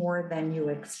much more than you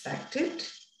expected.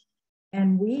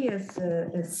 And we as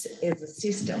a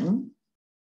system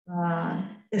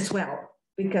as well,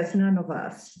 because none of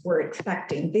us were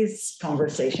expecting this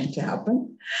conversation to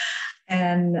happen.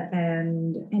 And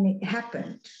it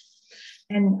happened.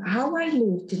 And how I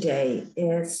live today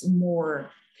is more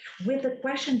with the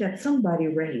question that somebody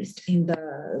raised in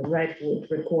the Redwood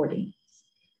recording,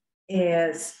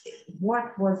 is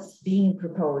what was being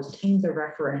proposed in the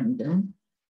referendum.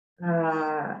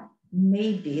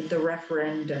 Maybe the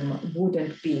referendum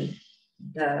wouldn't be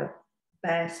the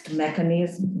best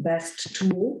mechanism, best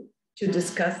tool to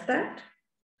discuss that.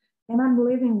 And I'm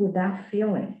living with that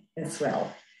feeling as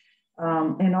well.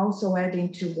 And also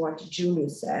adding to what Julie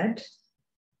said,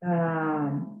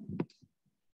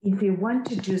 if you want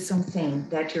to do something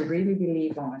that you really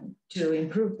believe on to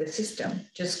improve the system,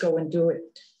 just go and do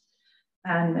it.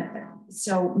 And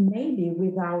so maybe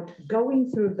without going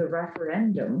through the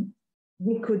referendum,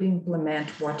 we could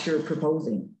implement what you're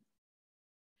proposing.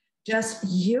 Just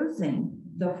using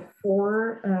the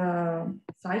 4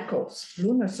 cycles,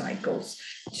 lunar cycles,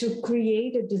 to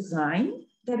create a design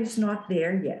that is not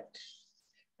there yet.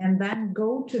 And then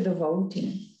go to the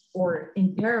voting, or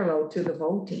in parallel to the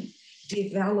voting,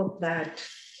 develop that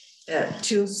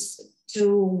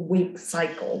 2-week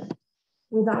cycle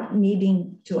without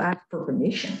needing to ask for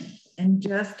permission, and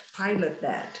just pilot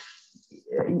that,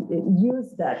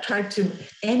 use that, try to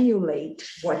emulate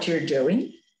what you're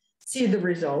doing, see the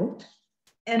result,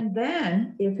 and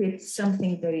then if it's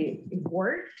something that it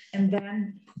worked, and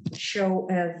then show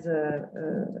as a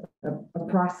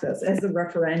process, as a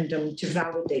referendum to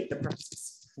validate the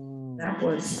process. That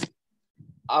was.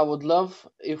 I would love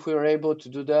if we were able to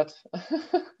do that.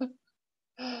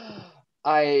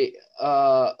 I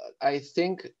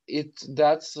think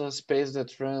that's a space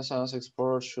that Renaissance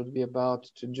Explorers should be about,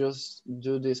 to just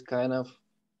do this kind of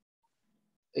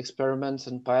experiments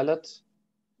and pilots.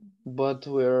 But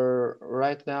we're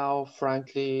right now,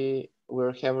 frankly,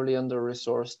 we're heavily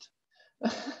under-resourced.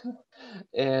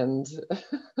 And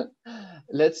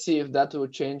let's see if that will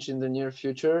change in the near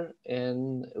future,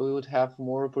 and we would have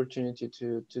more opportunity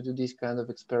to do these kind of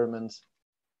experiments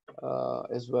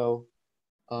as well.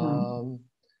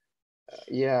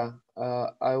 Yeah,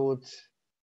 I would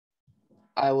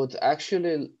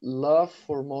actually love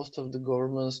for most of the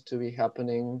governments to be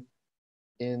happening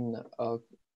in a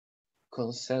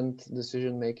consent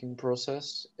decision-making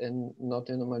process and not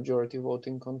in a majority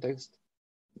voting context,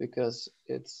 because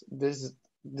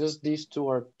these two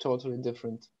are totally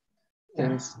different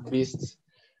things, beasts.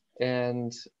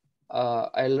 And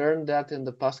I learned that in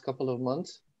the past couple of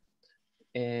months,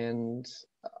 and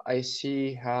I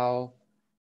see how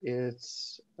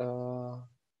it's the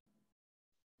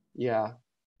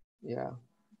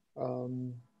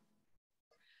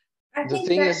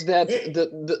thing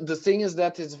is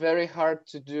that it's very hard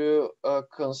to do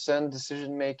consent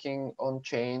decision making on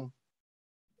chain,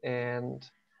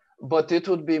 but it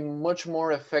would be much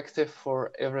more effective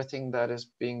for everything that is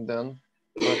being done.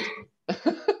 But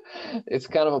it's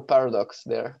kind of a paradox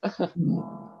there.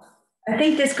 I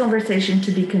think this conversation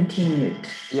to be continued.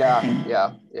 Yeah.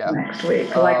 Next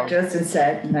week, like Justin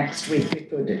said, next week we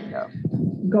could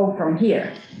go from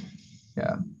here.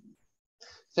 Yeah.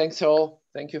 Thanks all.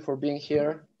 Thank you for being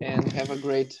here, and have a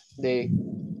great day.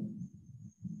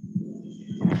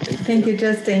 Thank you,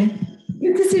 Justin.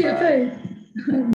 Good to see your face.